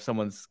doesn't matter if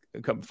someone's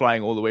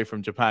flying all the way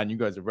from Japan. You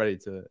guys are ready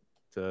to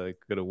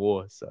go to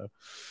war. So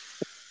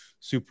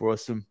super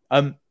awesome.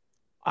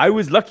 I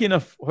was lucky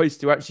enough, Royce,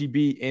 to actually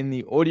be in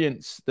the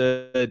audience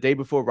the day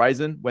before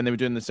Ryzen when they were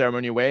doing the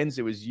ceremonial weigh-ins.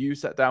 It was you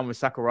sat down with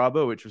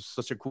Sakuraba, which was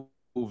such a cool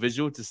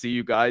visual to see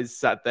you guys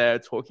sat there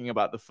talking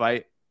about the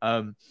fight.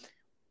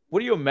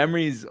 What are your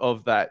memories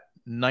of that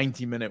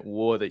 90-minute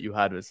war that you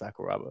had with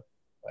Sakuraba?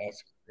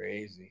 That's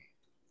crazy.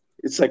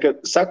 It's like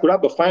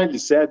Sakuraba finally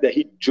said that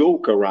he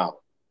joke around.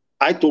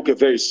 I took it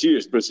very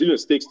serious.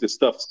 Brazilians takes this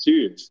stuff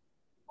serious.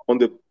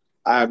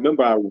 I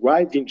remember I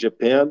arrived in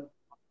Japan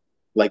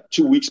like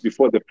 2 weeks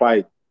before the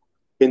fight,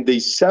 and they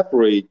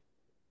separate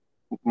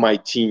my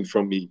team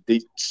from me.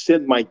 They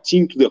sent my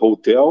team to the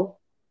hotel,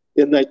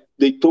 and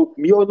they told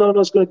me, oh, no,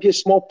 it's going to be a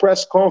small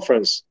press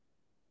conference.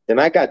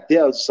 And I got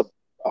there, it's a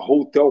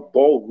hotel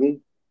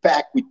ballroom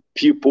packed with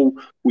people,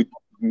 with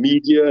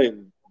media,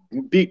 and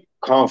big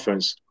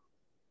conference.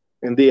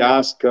 And they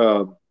asked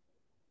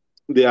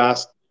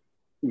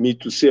me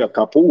to say a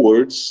couple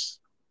words,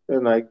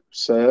 and I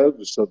said,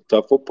 it's a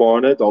tough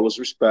opponent, always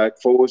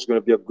respectful, it's going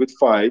to be a good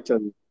fight.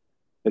 And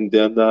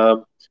then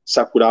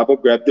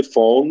Sakuraba grabbed the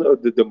phone,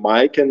 the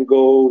mic, and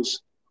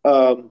goes,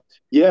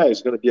 yeah,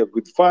 it's going to be a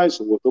good fight,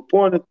 so what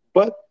opponent,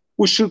 but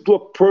we should do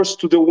a purse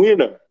to the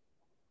winner.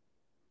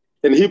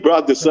 And he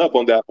brought this up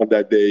on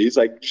that day. He's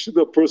like, you should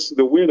do a purse to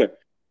the winner.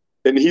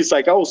 And he's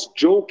like, I was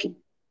joking.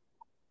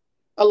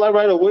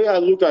 Right away, I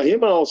look at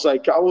him and I was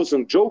like, I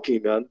wasn't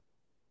joking, man.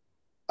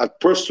 I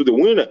purse to the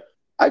winner.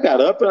 I got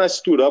up and I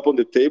stood up on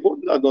the table,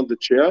 not on the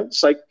chair.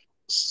 It's like,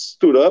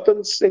 stood up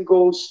and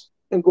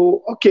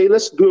go, okay,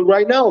 let's do it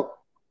right now.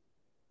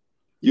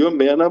 You're a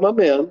man, I'm a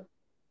man.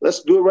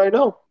 Let's do it right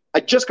now. I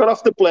just got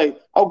off the plane.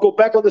 I'll go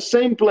back on the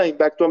same plane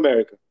back to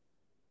America.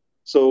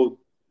 So,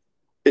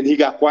 and he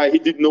got quiet. He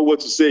didn't know what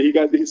to say.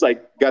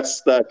 Got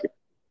stuck.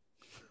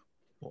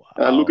 Wow.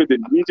 I look at the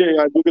DJ,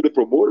 I look at the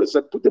promoters,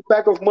 I put the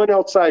bag of money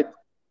outside.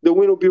 The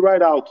wind will be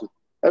right out.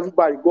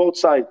 Everybody go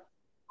outside.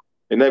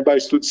 And everybody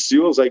stood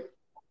still. I was like,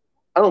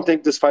 I don't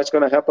think this fight's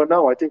going to happen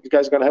now. I think you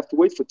guys are going to have to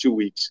wait for 2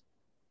 weeks.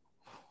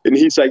 And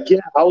he's like, yeah,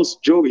 I was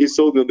joking. He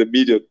told me on the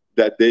media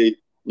that day,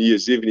 New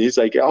Year's Eve, and he's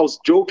like, I was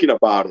joking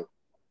about it.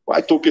 Well,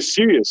 I took it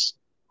serious,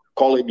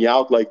 calling me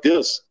out like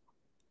this.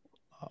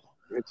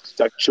 It's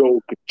a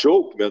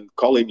joke, man,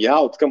 calling me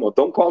out. Come on,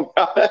 don't call me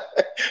out.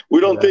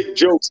 We don't take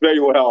jokes very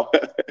well.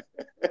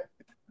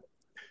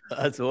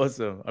 That's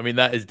awesome. I mean,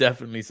 that is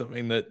definitely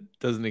something that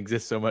doesn't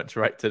exist so much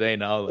right today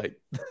now.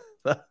 Like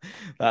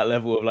that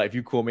level of like, if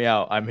you call me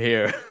out, I'm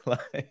here.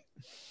 Like,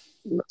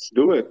 let's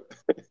do it.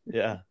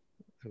 Yeah,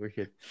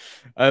 wicked.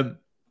 And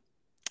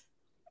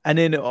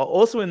then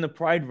also in the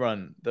Pride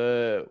run,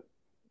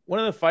 one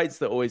of the fights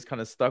that always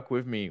kind of stuck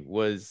with me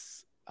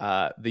was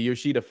the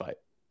Yoshida fight,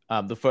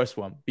 the first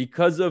one,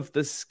 because of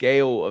the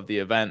scale of the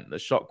event, the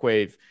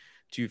Shockwave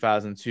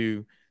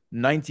 2002,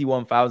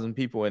 91,000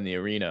 people in the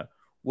arena.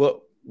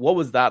 What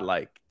was that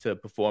like to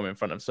perform in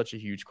front of such a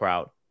huge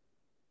crowd?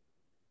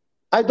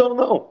 I don't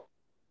know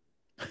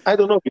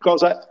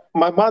because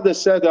my mother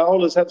said I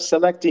always have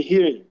selective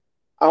hearing.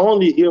 I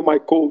only hear my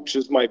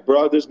coaches, my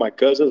brothers, my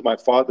cousins, my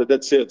father.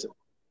 That's it.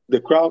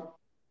 The crowd,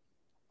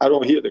 I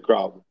don't hear the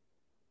crowd.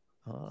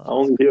 I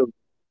only hear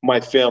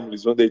my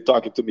families when they're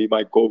talking to me,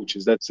 my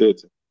coaches. That's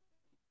it.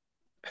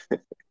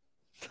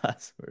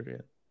 That's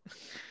brilliant.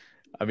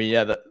 I mean,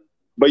 yeah.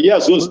 But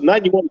yes, it was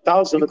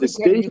 91,000 at the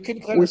stage. You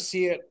can kind of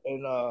see it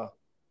in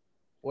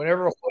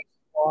whenever Royce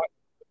fought.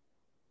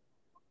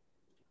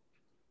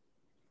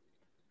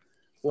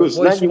 When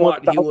Royce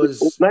fought,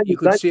 you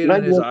could see it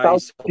in his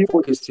eyes. People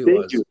at the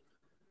stage,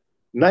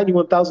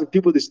 91,000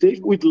 people at the stage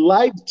with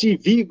live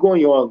TV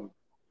going on.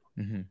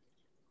 Mm-hmm.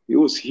 It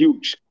was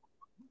huge.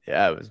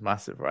 Yeah, it was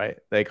massive, right?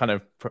 They kind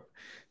of,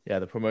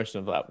 the promotion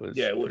of that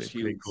was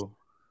pretty cool.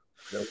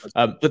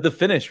 But the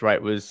finish,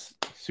 right, was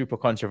super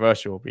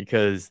controversial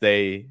because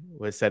they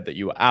said that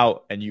you were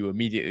out and you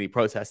immediately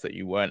protested that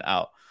you weren't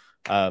out.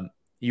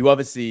 You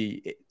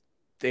obviously,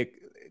 it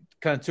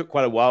kind of took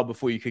quite a while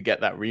before you could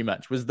get that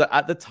rematch.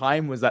 At the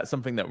time, was that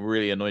something that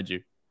really annoyed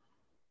you?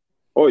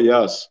 Oh,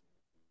 yes.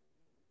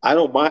 I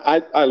don't mind.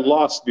 I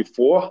lost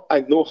before.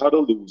 I know how to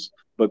lose,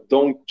 but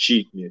don't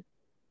cheat me.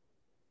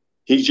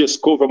 He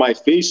just covered my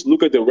face,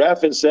 looked at the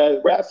ref and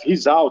said, "Ref,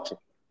 he's out."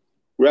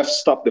 Ref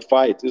stopped the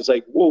fight. It's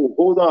like, whoa,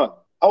 hold on.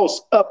 I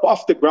was up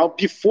off the ground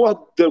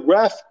before the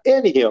ref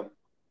and him.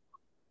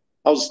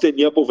 I was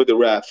standing up over the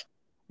ref.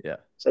 Yeah.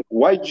 It's like,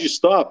 why did you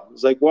stop?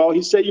 It's like, well,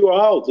 he said you were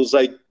out. It's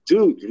like,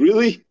 dude,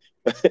 really?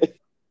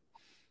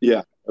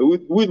 Yeah.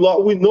 We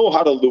know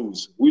how to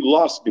lose. We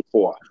lost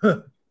before.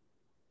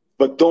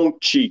 But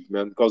don't cheat,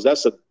 man, because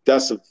that's a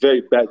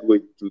very bad way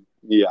to,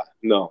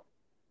 no.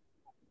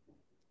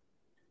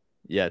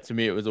 Yeah, to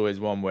me, it was always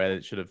one where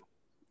it should have,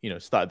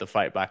 started the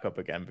fight back up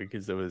again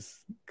because there was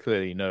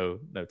clearly no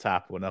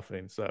tap or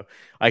nothing. So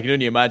I can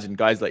only imagine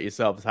guys like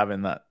yourselves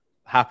having that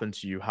happen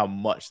to you, how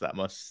much that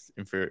must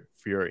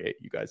infuriate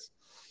you guys.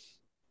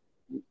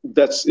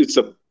 It's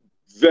a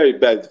very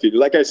bad feeling.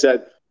 Like I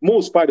said,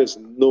 most fighters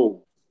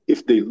know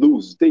if they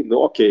lose, they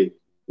know, okay,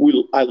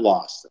 I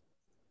lost.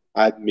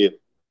 I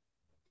admit.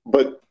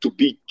 But to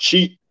be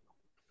cheat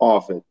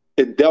off it,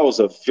 and that was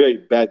a very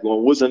bad one.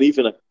 It wasn't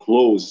even a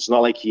close. It's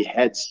not like he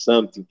had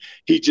something.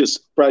 He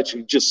just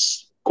practically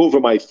just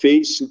covered my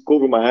face,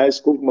 covered my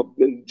eyes,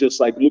 and just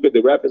like look at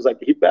the ref. It's like,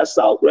 he passed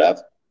out, ref.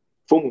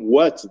 From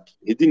what?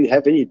 He didn't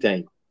have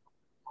anything.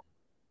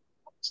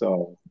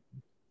 So.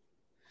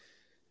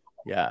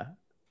 Yeah.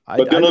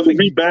 But then on the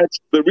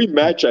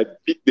rematch, I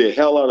beat the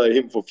hell out of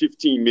him for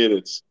 15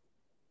 minutes.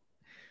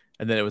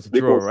 And then it was a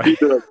draw, right?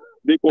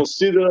 They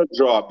consider a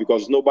draw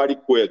because nobody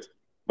quit.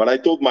 But I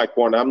told my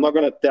corner, I'm not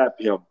going to tap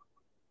him.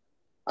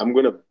 I'm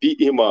going to beat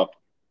him up.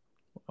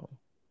 Wow.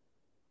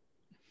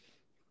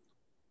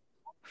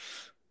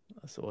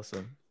 That's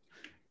awesome.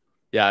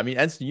 Yeah, I mean,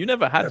 Enson, you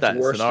never had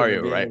that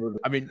scenario, right?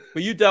 I mean,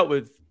 but you dealt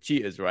with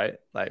cheaters, right?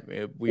 Like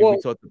we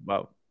talked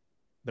about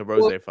the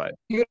Rose fight.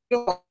 The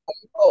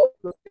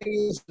thing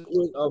is,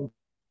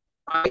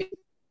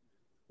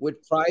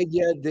 with Pride,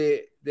 yeah,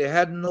 they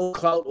had no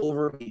clout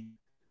over me.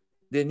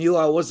 They knew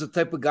I was the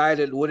type of guy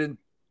that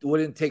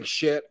wouldn't take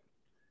shit,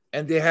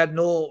 and they had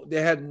no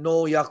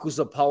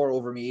Yakuza power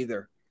over me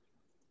either.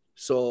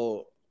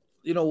 So,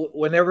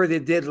 whenever they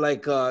did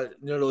like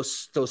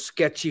those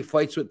sketchy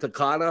fights with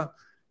Takada,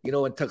 and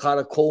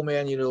Takada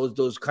Coleman,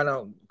 those kind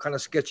of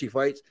sketchy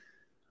fights,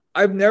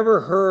 I've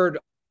never heard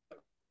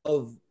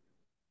of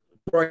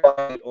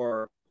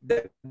or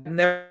that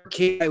never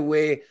came my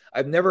way.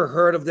 I've never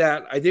heard of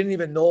that. I didn't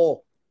even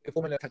know if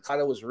Coleman and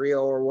Takada was real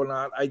or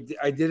whatnot. I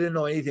didn't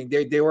know anything.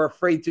 They were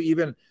afraid to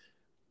even.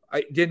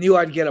 They knew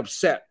I'd get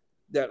upset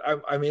that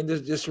I'm in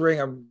this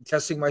ring. I'm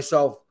testing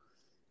myself,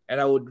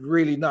 and I would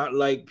really not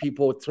like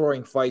people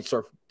throwing fights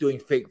or doing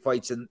fake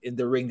fights in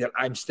the ring that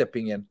I'm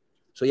stepping in.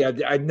 So yeah,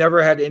 I've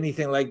never had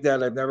anything like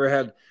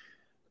that.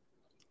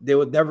 They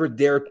would never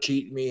dare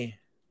cheat me.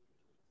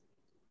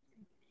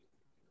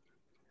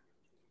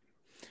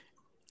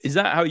 Is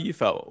that how you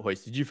felt,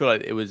 Royce? Did you feel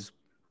like it was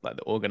like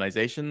the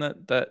organization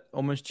that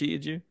almost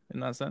cheated you in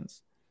that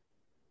sense?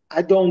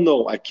 I don't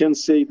know. I can't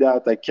say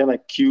that. I can't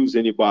accuse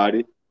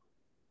anybody.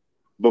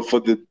 But for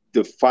the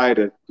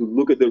fighter to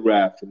look at the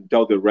ref and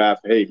tell the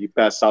ref, hey, he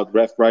passed out,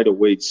 ref right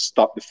away,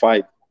 stop the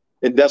fight.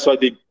 And that's why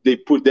they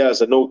put that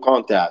as a no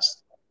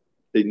contest.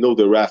 They know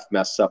the ref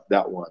messed up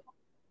that one.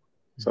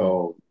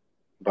 So,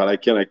 but I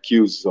can't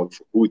accuse of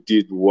who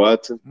did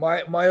what.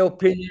 My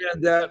opinion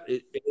on that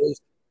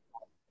is,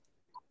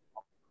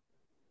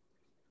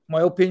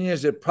 my opinion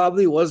is it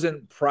probably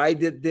wasn't Pride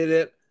that did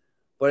it,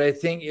 but I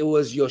think it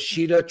was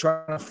Yoshida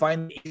trying to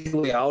find the easy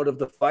way out of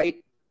the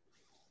fight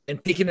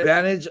and taking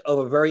advantage of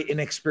a very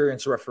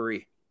inexperienced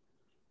referee.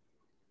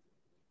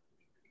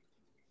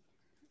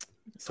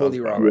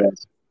 Totally wrong.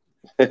 Yes.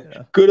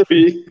 Yeah. Could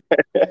be.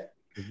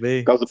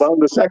 Because on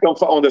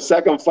the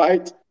second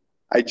fight,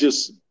 I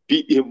just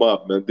beat him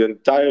up, man. The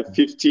entire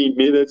 15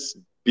 minutes,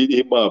 beat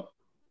him up.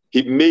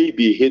 He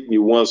maybe hit me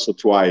once or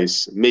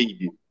twice,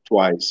 maybe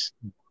twice.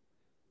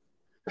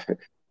 It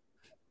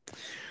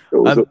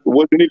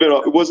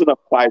wasn't a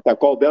fight. I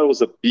call that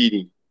was a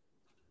beating.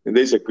 And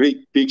there's a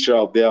great picture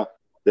out there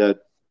that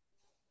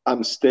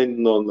I'm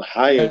standing on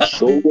high and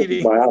shoulder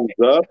with my arms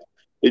up,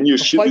 and your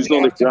shit is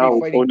on the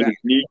ground,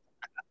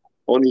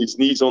 on his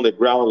knees on the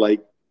ground,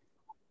 like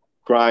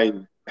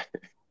crying.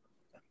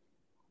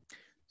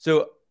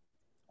 So,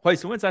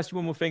 Royce, I want to ask you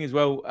one more thing as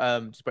well,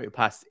 just about your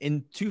past.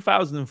 In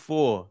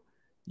 2004,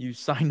 you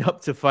signed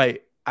up to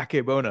fight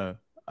Akebono,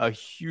 a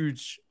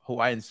huge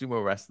Hawaiian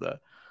sumo wrestler.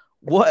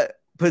 What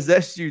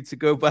possessed you to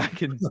go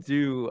back and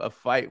do a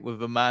fight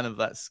with a man of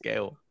that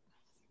scale?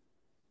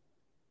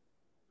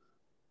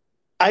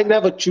 I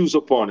never choose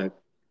opponent.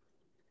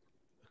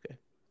 Okay.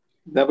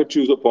 Never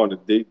choose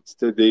opponent.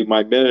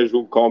 My manager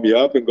will call me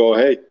up and go,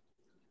 "Hey,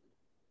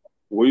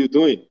 what are you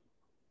doing?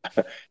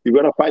 You're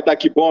gonna fight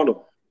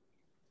Akebono."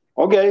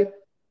 Okay.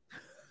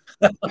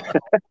 The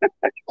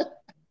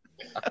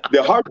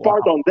hard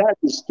part on that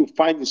is to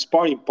find the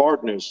sparring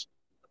partners.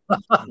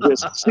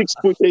 Just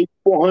 6'8",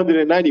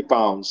 490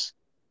 pounds.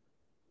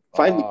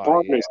 Finding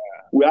partners.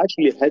 Yeah. We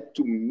actually had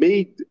to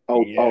make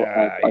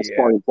a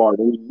sparring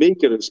partner. We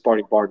make it a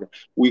sparring partner.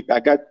 I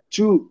got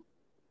two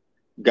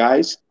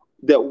guys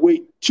that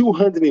weigh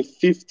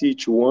 250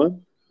 each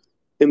one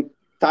and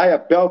tie a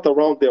belt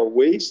around their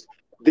waist.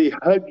 They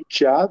hug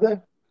each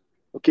other.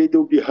 Okay,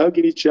 they'll be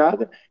hugging each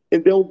other,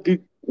 and they'll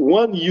be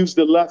one use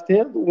the left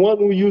hand, one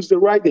will use the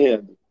right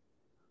hand.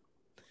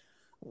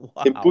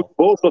 Wow. And put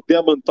both of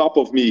them on top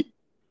of me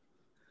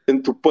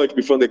and to punch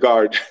me from the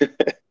guard.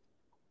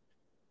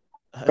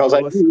 Because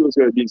I knew he was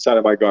going to be inside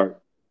of my guard.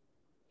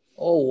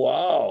 Oh,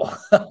 wow.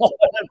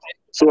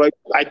 So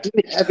I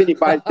didn't have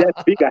anybody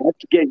that big. I had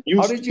to get used to it.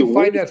 How did you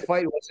find that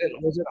fight? Was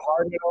it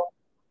hard at all?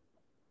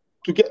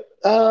 To get,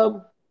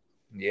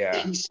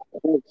 he's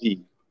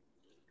heavy.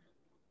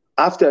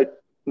 After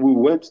we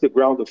went to the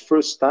ground the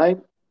first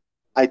time,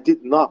 I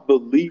did not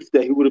believe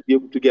that he would be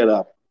able to get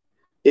up.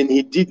 And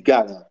he did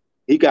get up.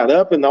 He got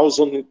up, and I was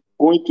going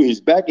to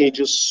his back, and he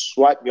just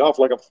swiped me off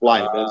like a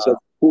fly, man. So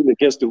pulled me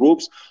against the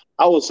ropes.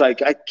 I was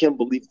like, I can't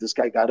believe this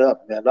guy got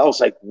up, man. I was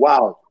like,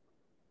 wow.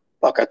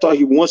 Fuck, I thought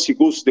once he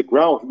goes to the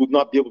ground, he would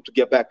not be able to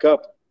get back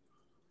up.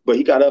 But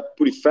he got up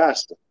pretty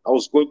fast. I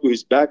was going to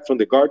his back from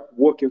the guard,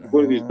 going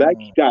to his back.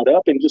 He got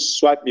up and just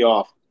swiped me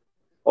off.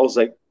 I was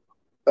like,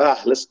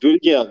 let's do it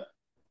again.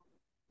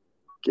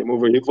 Came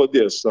over here for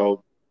this.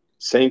 So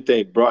same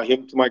thing. Brought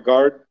him to my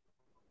guard.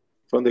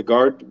 From the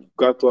guard,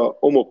 got to a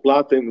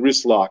omoplata and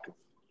wrist lock.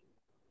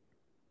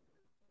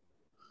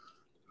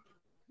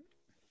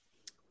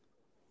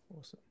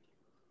 Awesome.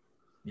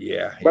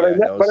 Yeah. But I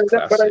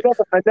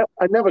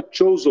never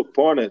chose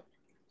opponent.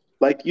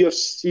 Like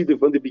UFC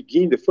from the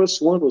beginning, the first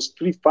one was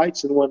 3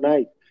 fights in one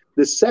night.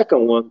 The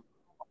second one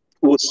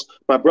was,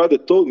 my brother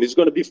told me, it's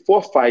going to be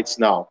 4 fights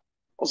now.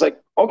 I was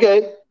like,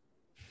 okay.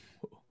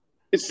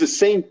 It's the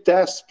same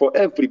test for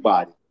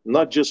everybody,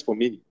 not just for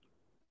me.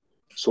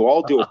 So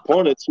all the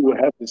opponents will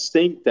have the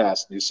same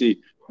test, you see.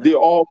 They're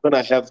all going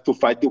to have to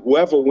fight.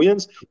 Whoever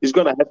wins is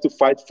going to have to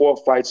fight 4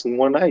 fights in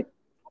one night.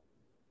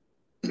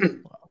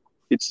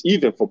 It's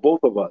even for both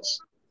of us.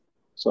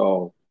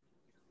 So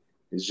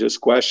it's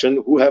just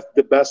question who have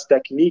the best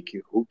technique,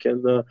 who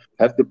can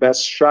have the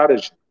best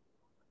strategy.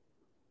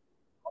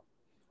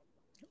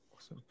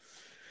 Awesome.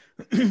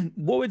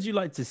 What would you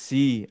like to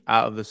see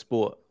out of the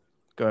sport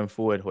going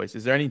forward, Royce?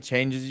 Is there any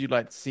changes you'd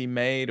like to see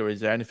made, or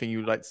is there anything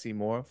you'd like to see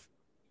more of?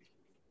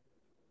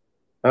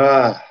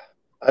 I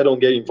don't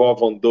get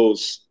involved on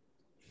those.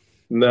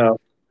 No.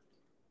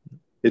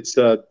 It's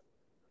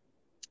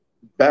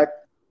back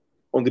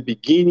on the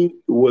beginning,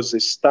 it was a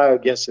style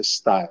against a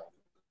style.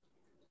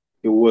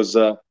 It was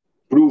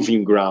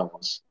proving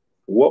grounds.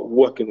 What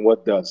works and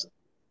what doesn't.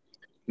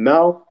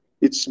 Now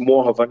it's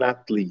more of an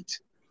athlete.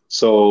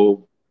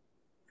 So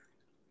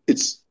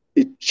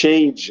it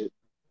changed.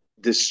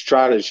 The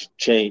strategy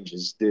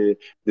changes. The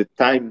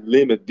time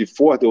limit.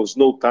 Before there was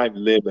no time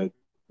limit,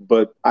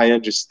 but I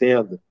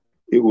understand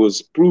it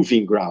was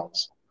proving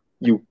grounds.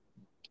 You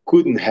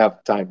couldn't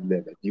have time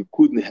limit. You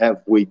couldn't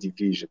have weight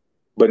division.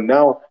 But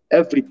now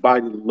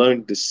everybody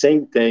learned the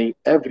same thing.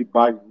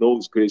 Everybody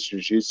knows Gracie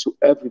Jiu-Jitsu.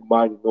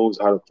 Everybody knows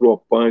how to throw a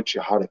punch,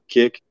 how to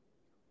kick,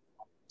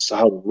 so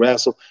how to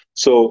wrestle.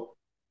 So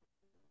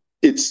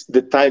it's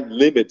the time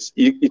limits.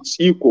 It's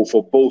equal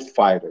for both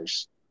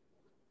fighters.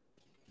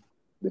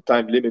 The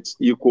time limits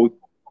equal.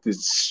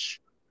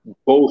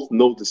 Both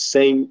know the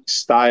same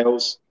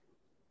styles,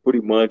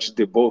 pretty much.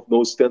 They both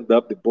know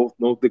stand-up. They both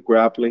know the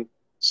grappling.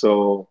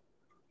 So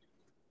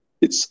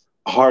it's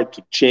hard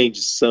to change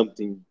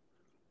something.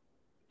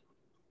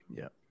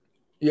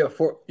 Yeah.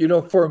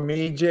 For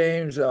me,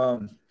 James,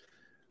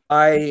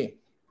 I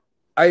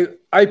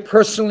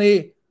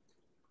personally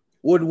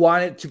would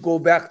want it to go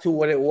back to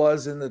what it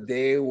was in the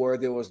day where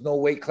there was no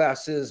weight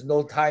classes,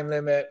 no time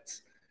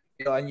limits,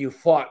 and you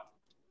fought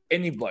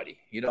anybody,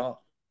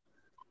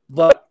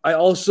 But I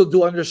also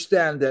do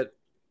understand that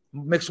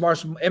mixed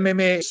martial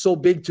MMA is so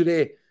big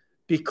today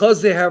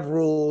because they have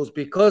rules,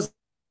 because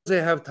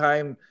they have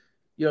time,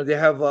 they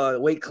have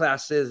weight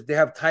classes, they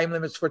have time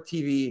limits for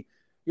TV.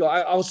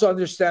 I also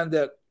understand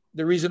that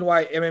the reason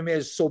why MMA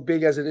is so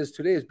big as it is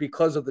today is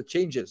because of the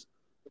changes.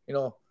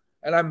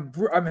 and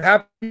I'm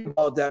happy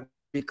about that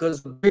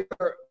because the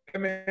bigger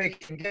MMA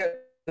can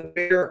get, the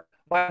bigger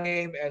my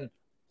name and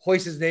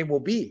Royce's name will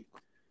be.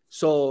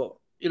 So,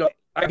 you know,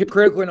 I get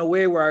critical in a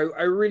way where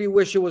I really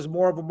wish it was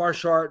more of a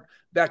martial art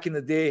back in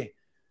the day.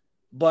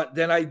 But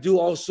then I do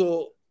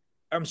also,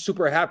 I'm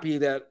super happy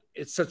that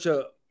it's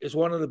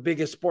one of the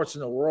biggest sports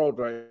in the world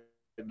right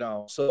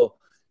now. So,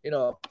 you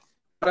know,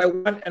 what I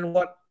want and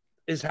what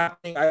is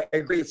happening, I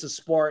agree it's a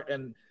sport,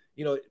 and,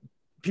 you know,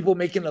 people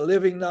making a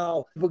living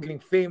now, people getting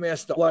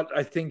famous. What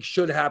I think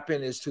should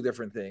happen is two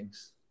different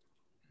things.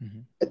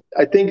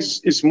 I think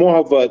it's more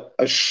of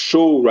a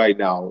show right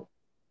now,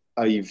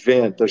 an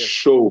event, a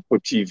show for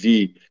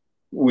TV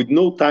with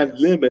no time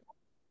limit.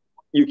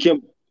 You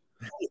can't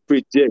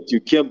predict,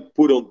 you can't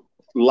put on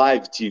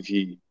live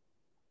TV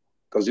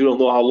because you don't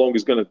know how long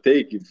it's going to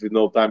take. If there's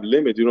no time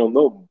limit, you don't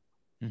know.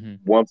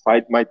 One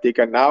fight might take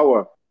an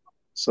hour.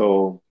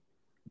 So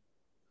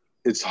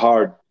it's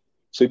hard.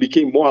 So it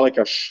became more like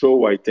a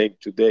show, I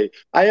think, today.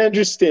 I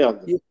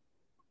understand. Yeah.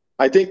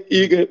 I think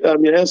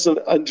Hanson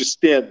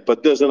understands,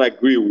 but doesn't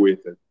agree with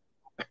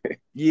it.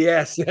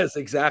 Yes,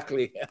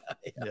 exactly.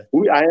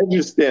 I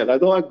understand. I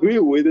don't agree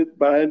with it,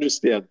 but I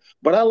understand.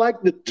 But I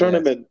like the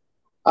tournament. Yes.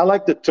 I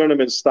like the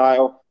tournament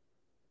style,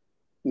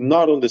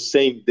 not on the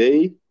same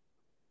day,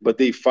 but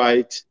they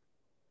fight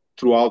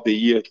throughout the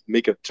year to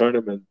make a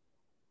tournament.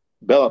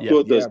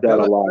 Bellator does that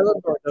a lot.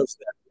 Bellator does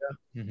that,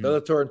 yeah.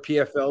 Bellator and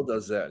PFL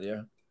does that,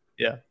 yeah.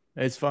 Yeah,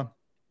 it's fun.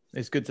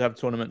 It's good to have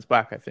tournaments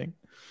back, I think.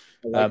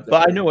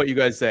 But I know what you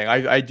guys are saying.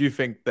 I do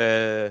think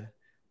there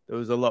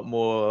was a lot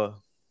more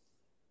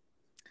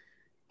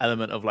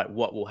element of like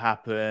what will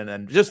happen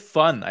and just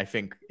fun, I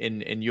think,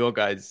 in your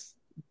guys'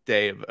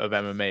 day of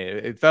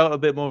MMA. It felt a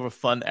bit more of a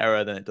fun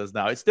era than it does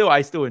now. I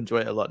still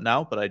enjoy it a lot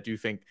now, but I do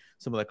think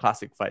some of the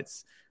classic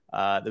fights,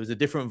 there was a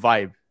different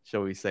vibe,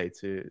 shall we say,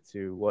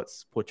 to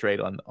what's portrayed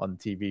on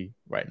TV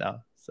right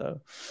now.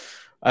 So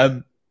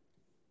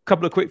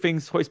couple of quick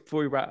things, Royce,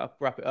 before we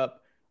wrap it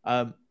up.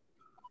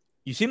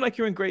 You seem like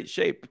you're in great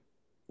shape.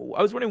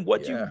 I was wondering,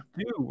 what do you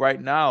do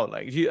right now?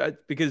 Like,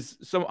 because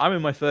I'm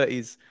in my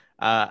 30s,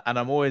 and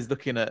I'm always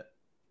looking at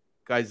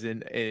guys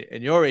in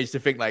your age to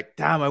think like,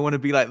 damn, I want to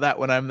be like that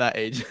when I'm that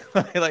age.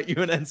 Like you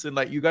and Ensign,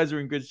 like you guys are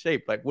in good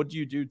shape. Like, what do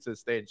you do to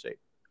stay in shape?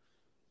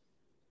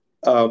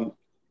 I'm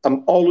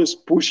always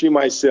pushing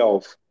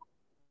myself.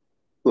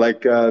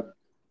 Like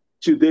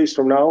 2 days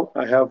from now,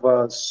 I have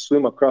a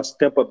swim across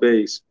Tampa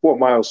Bay,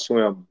 4-mile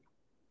swim,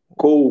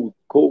 cold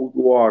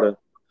water.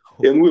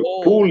 And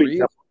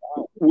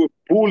we're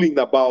pulling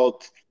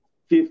about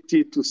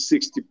 50 to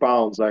 60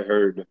 pounds, I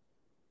heard,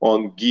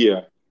 on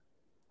gear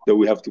that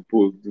we have to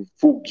pull.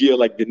 Full gear,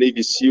 like the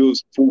Navy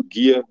SEALs, full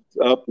gear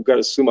up. We got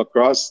to swim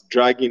across,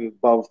 dragging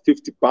about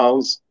 50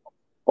 pounds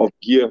of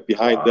gear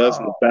behind us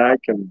in the back.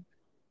 And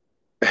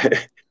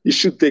it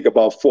should take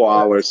about 4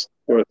 hours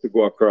for us to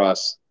go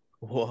across.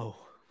 Whoa.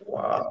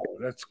 Wow,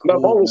 that's cool.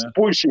 I'm always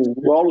pushing,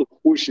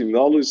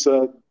 always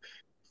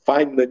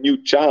finding a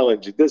new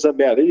challenge. It doesn't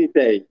matter,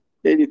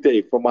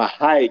 anything, from a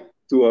hike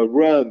to a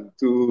run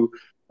to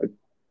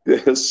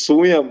a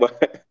swim.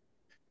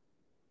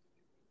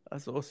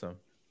 That's awesome.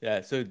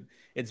 Yeah, so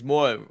it's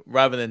more,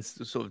 rather than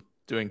sort of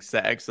doing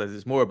set exercise,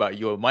 it's more about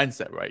your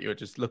mindset, right? You're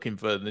just looking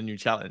for the new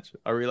challenge.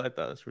 I really like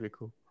that. That's really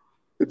cool.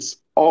 It's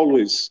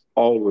always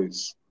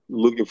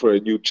looking for a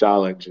new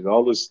challenge and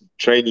always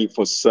training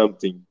for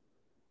something.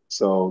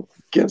 So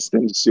can't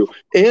stand still.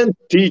 And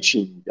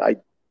teaching. I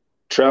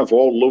travel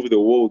all over the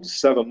world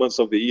 7 months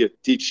of the year,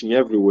 teaching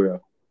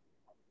everywhere.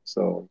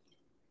 So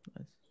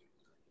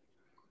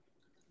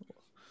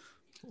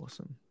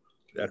awesome.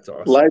 That's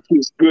awesome. Life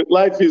is good.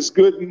 Life is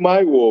good in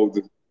my world.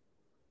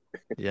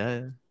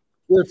 Yeah.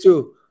 Here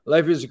too.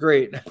 Life is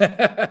great.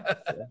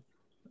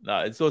 No,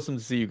 it's awesome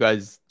to see you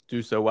guys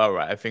do so well,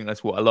 right? I think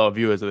that's what a lot of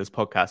viewers of this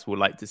podcast would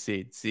like to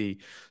see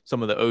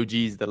some of the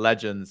OGs, the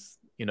legends,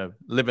 you know,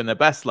 living their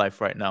best life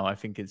right now. I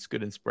think it's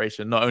good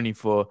inspiration, not only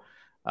for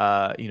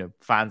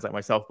fans like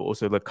myself, but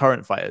also the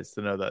current fighters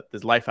to know that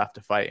there's life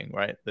after fighting,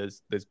 right?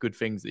 There's good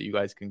things that you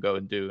guys can go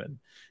and do,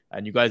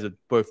 and you guys are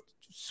both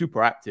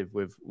super active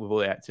with all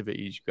the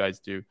activities you guys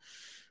do,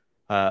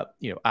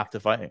 after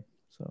fighting.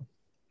 So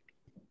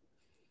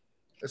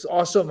it's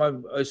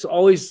awesome. It's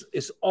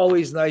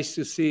always nice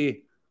to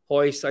see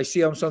Royce. I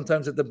see him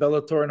sometimes at the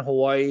Bellator in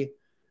Hawaii.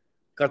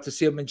 Got to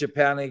see him in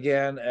Japan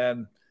again,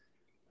 and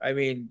I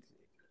mean,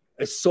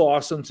 it's so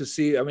awesome to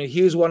see. I mean,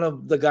 he was one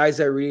of the guys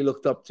I really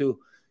looked up to.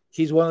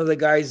 He's one of the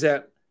guys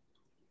that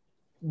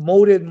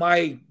molded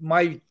my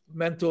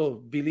mental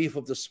belief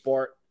of the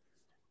sport.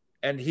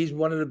 And he's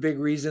one of the big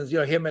reasons,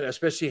 him and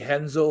especially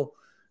Renzo,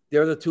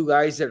 they're the two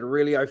guys that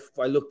really I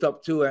looked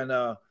up to,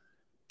 and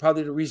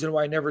probably the reason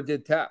why I never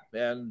did tap.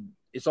 And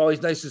it's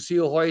always nice to see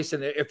you, Royce.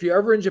 And if you're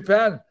ever in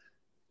Japan,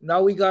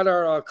 now we got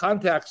our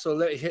contacts, so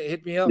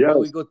hit me up. Yes.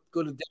 We go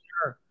to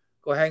dinner,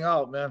 go hang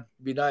out, man.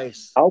 It'd be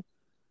nice. I'll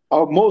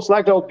most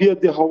likely I'll be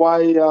at the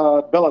Hawaii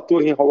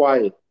Bellator in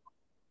Hawaii.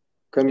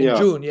 In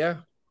June, yeah.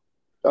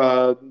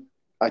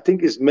 I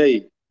think it's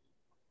May.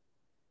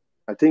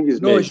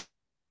 May.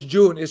 It's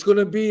June. It's going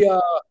to be,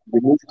 We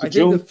move to I think,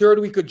 June. the third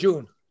week of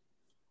June.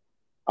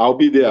 I'll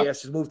be there.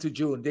 Yes, it's moved to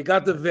June. They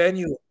got the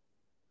venue.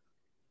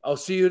 I'll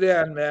see you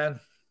then, man.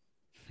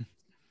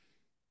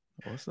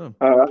 Awesome.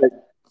 All right.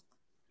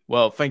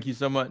 Well, thank you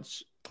so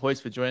much,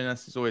 Royce, for joining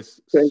us. It's always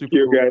Thank super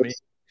you, cool for me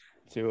guys.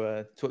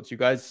 to talk to you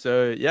guys.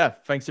 So yeah,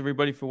 thanks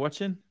everybody for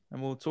watching,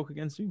 and we'll talk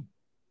again soon.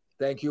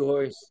 Thank you,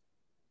 Royce.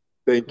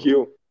 Thank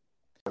you.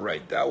 All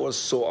right, that was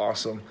so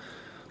awesome.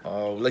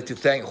 I'd like to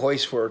thank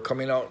Royce for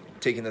coming out,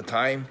 taking the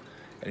time.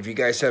 And if you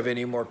guys have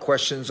any more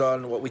questions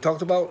on what we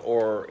talked about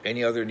or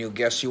any other new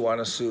guests you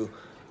want us to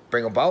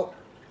bring about,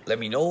 let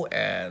me know.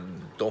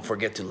 And don't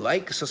forget to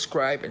like,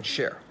 subscribe, and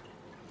share.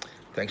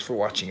 Thanks for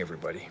watching,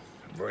 everybody.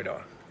 Right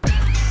on.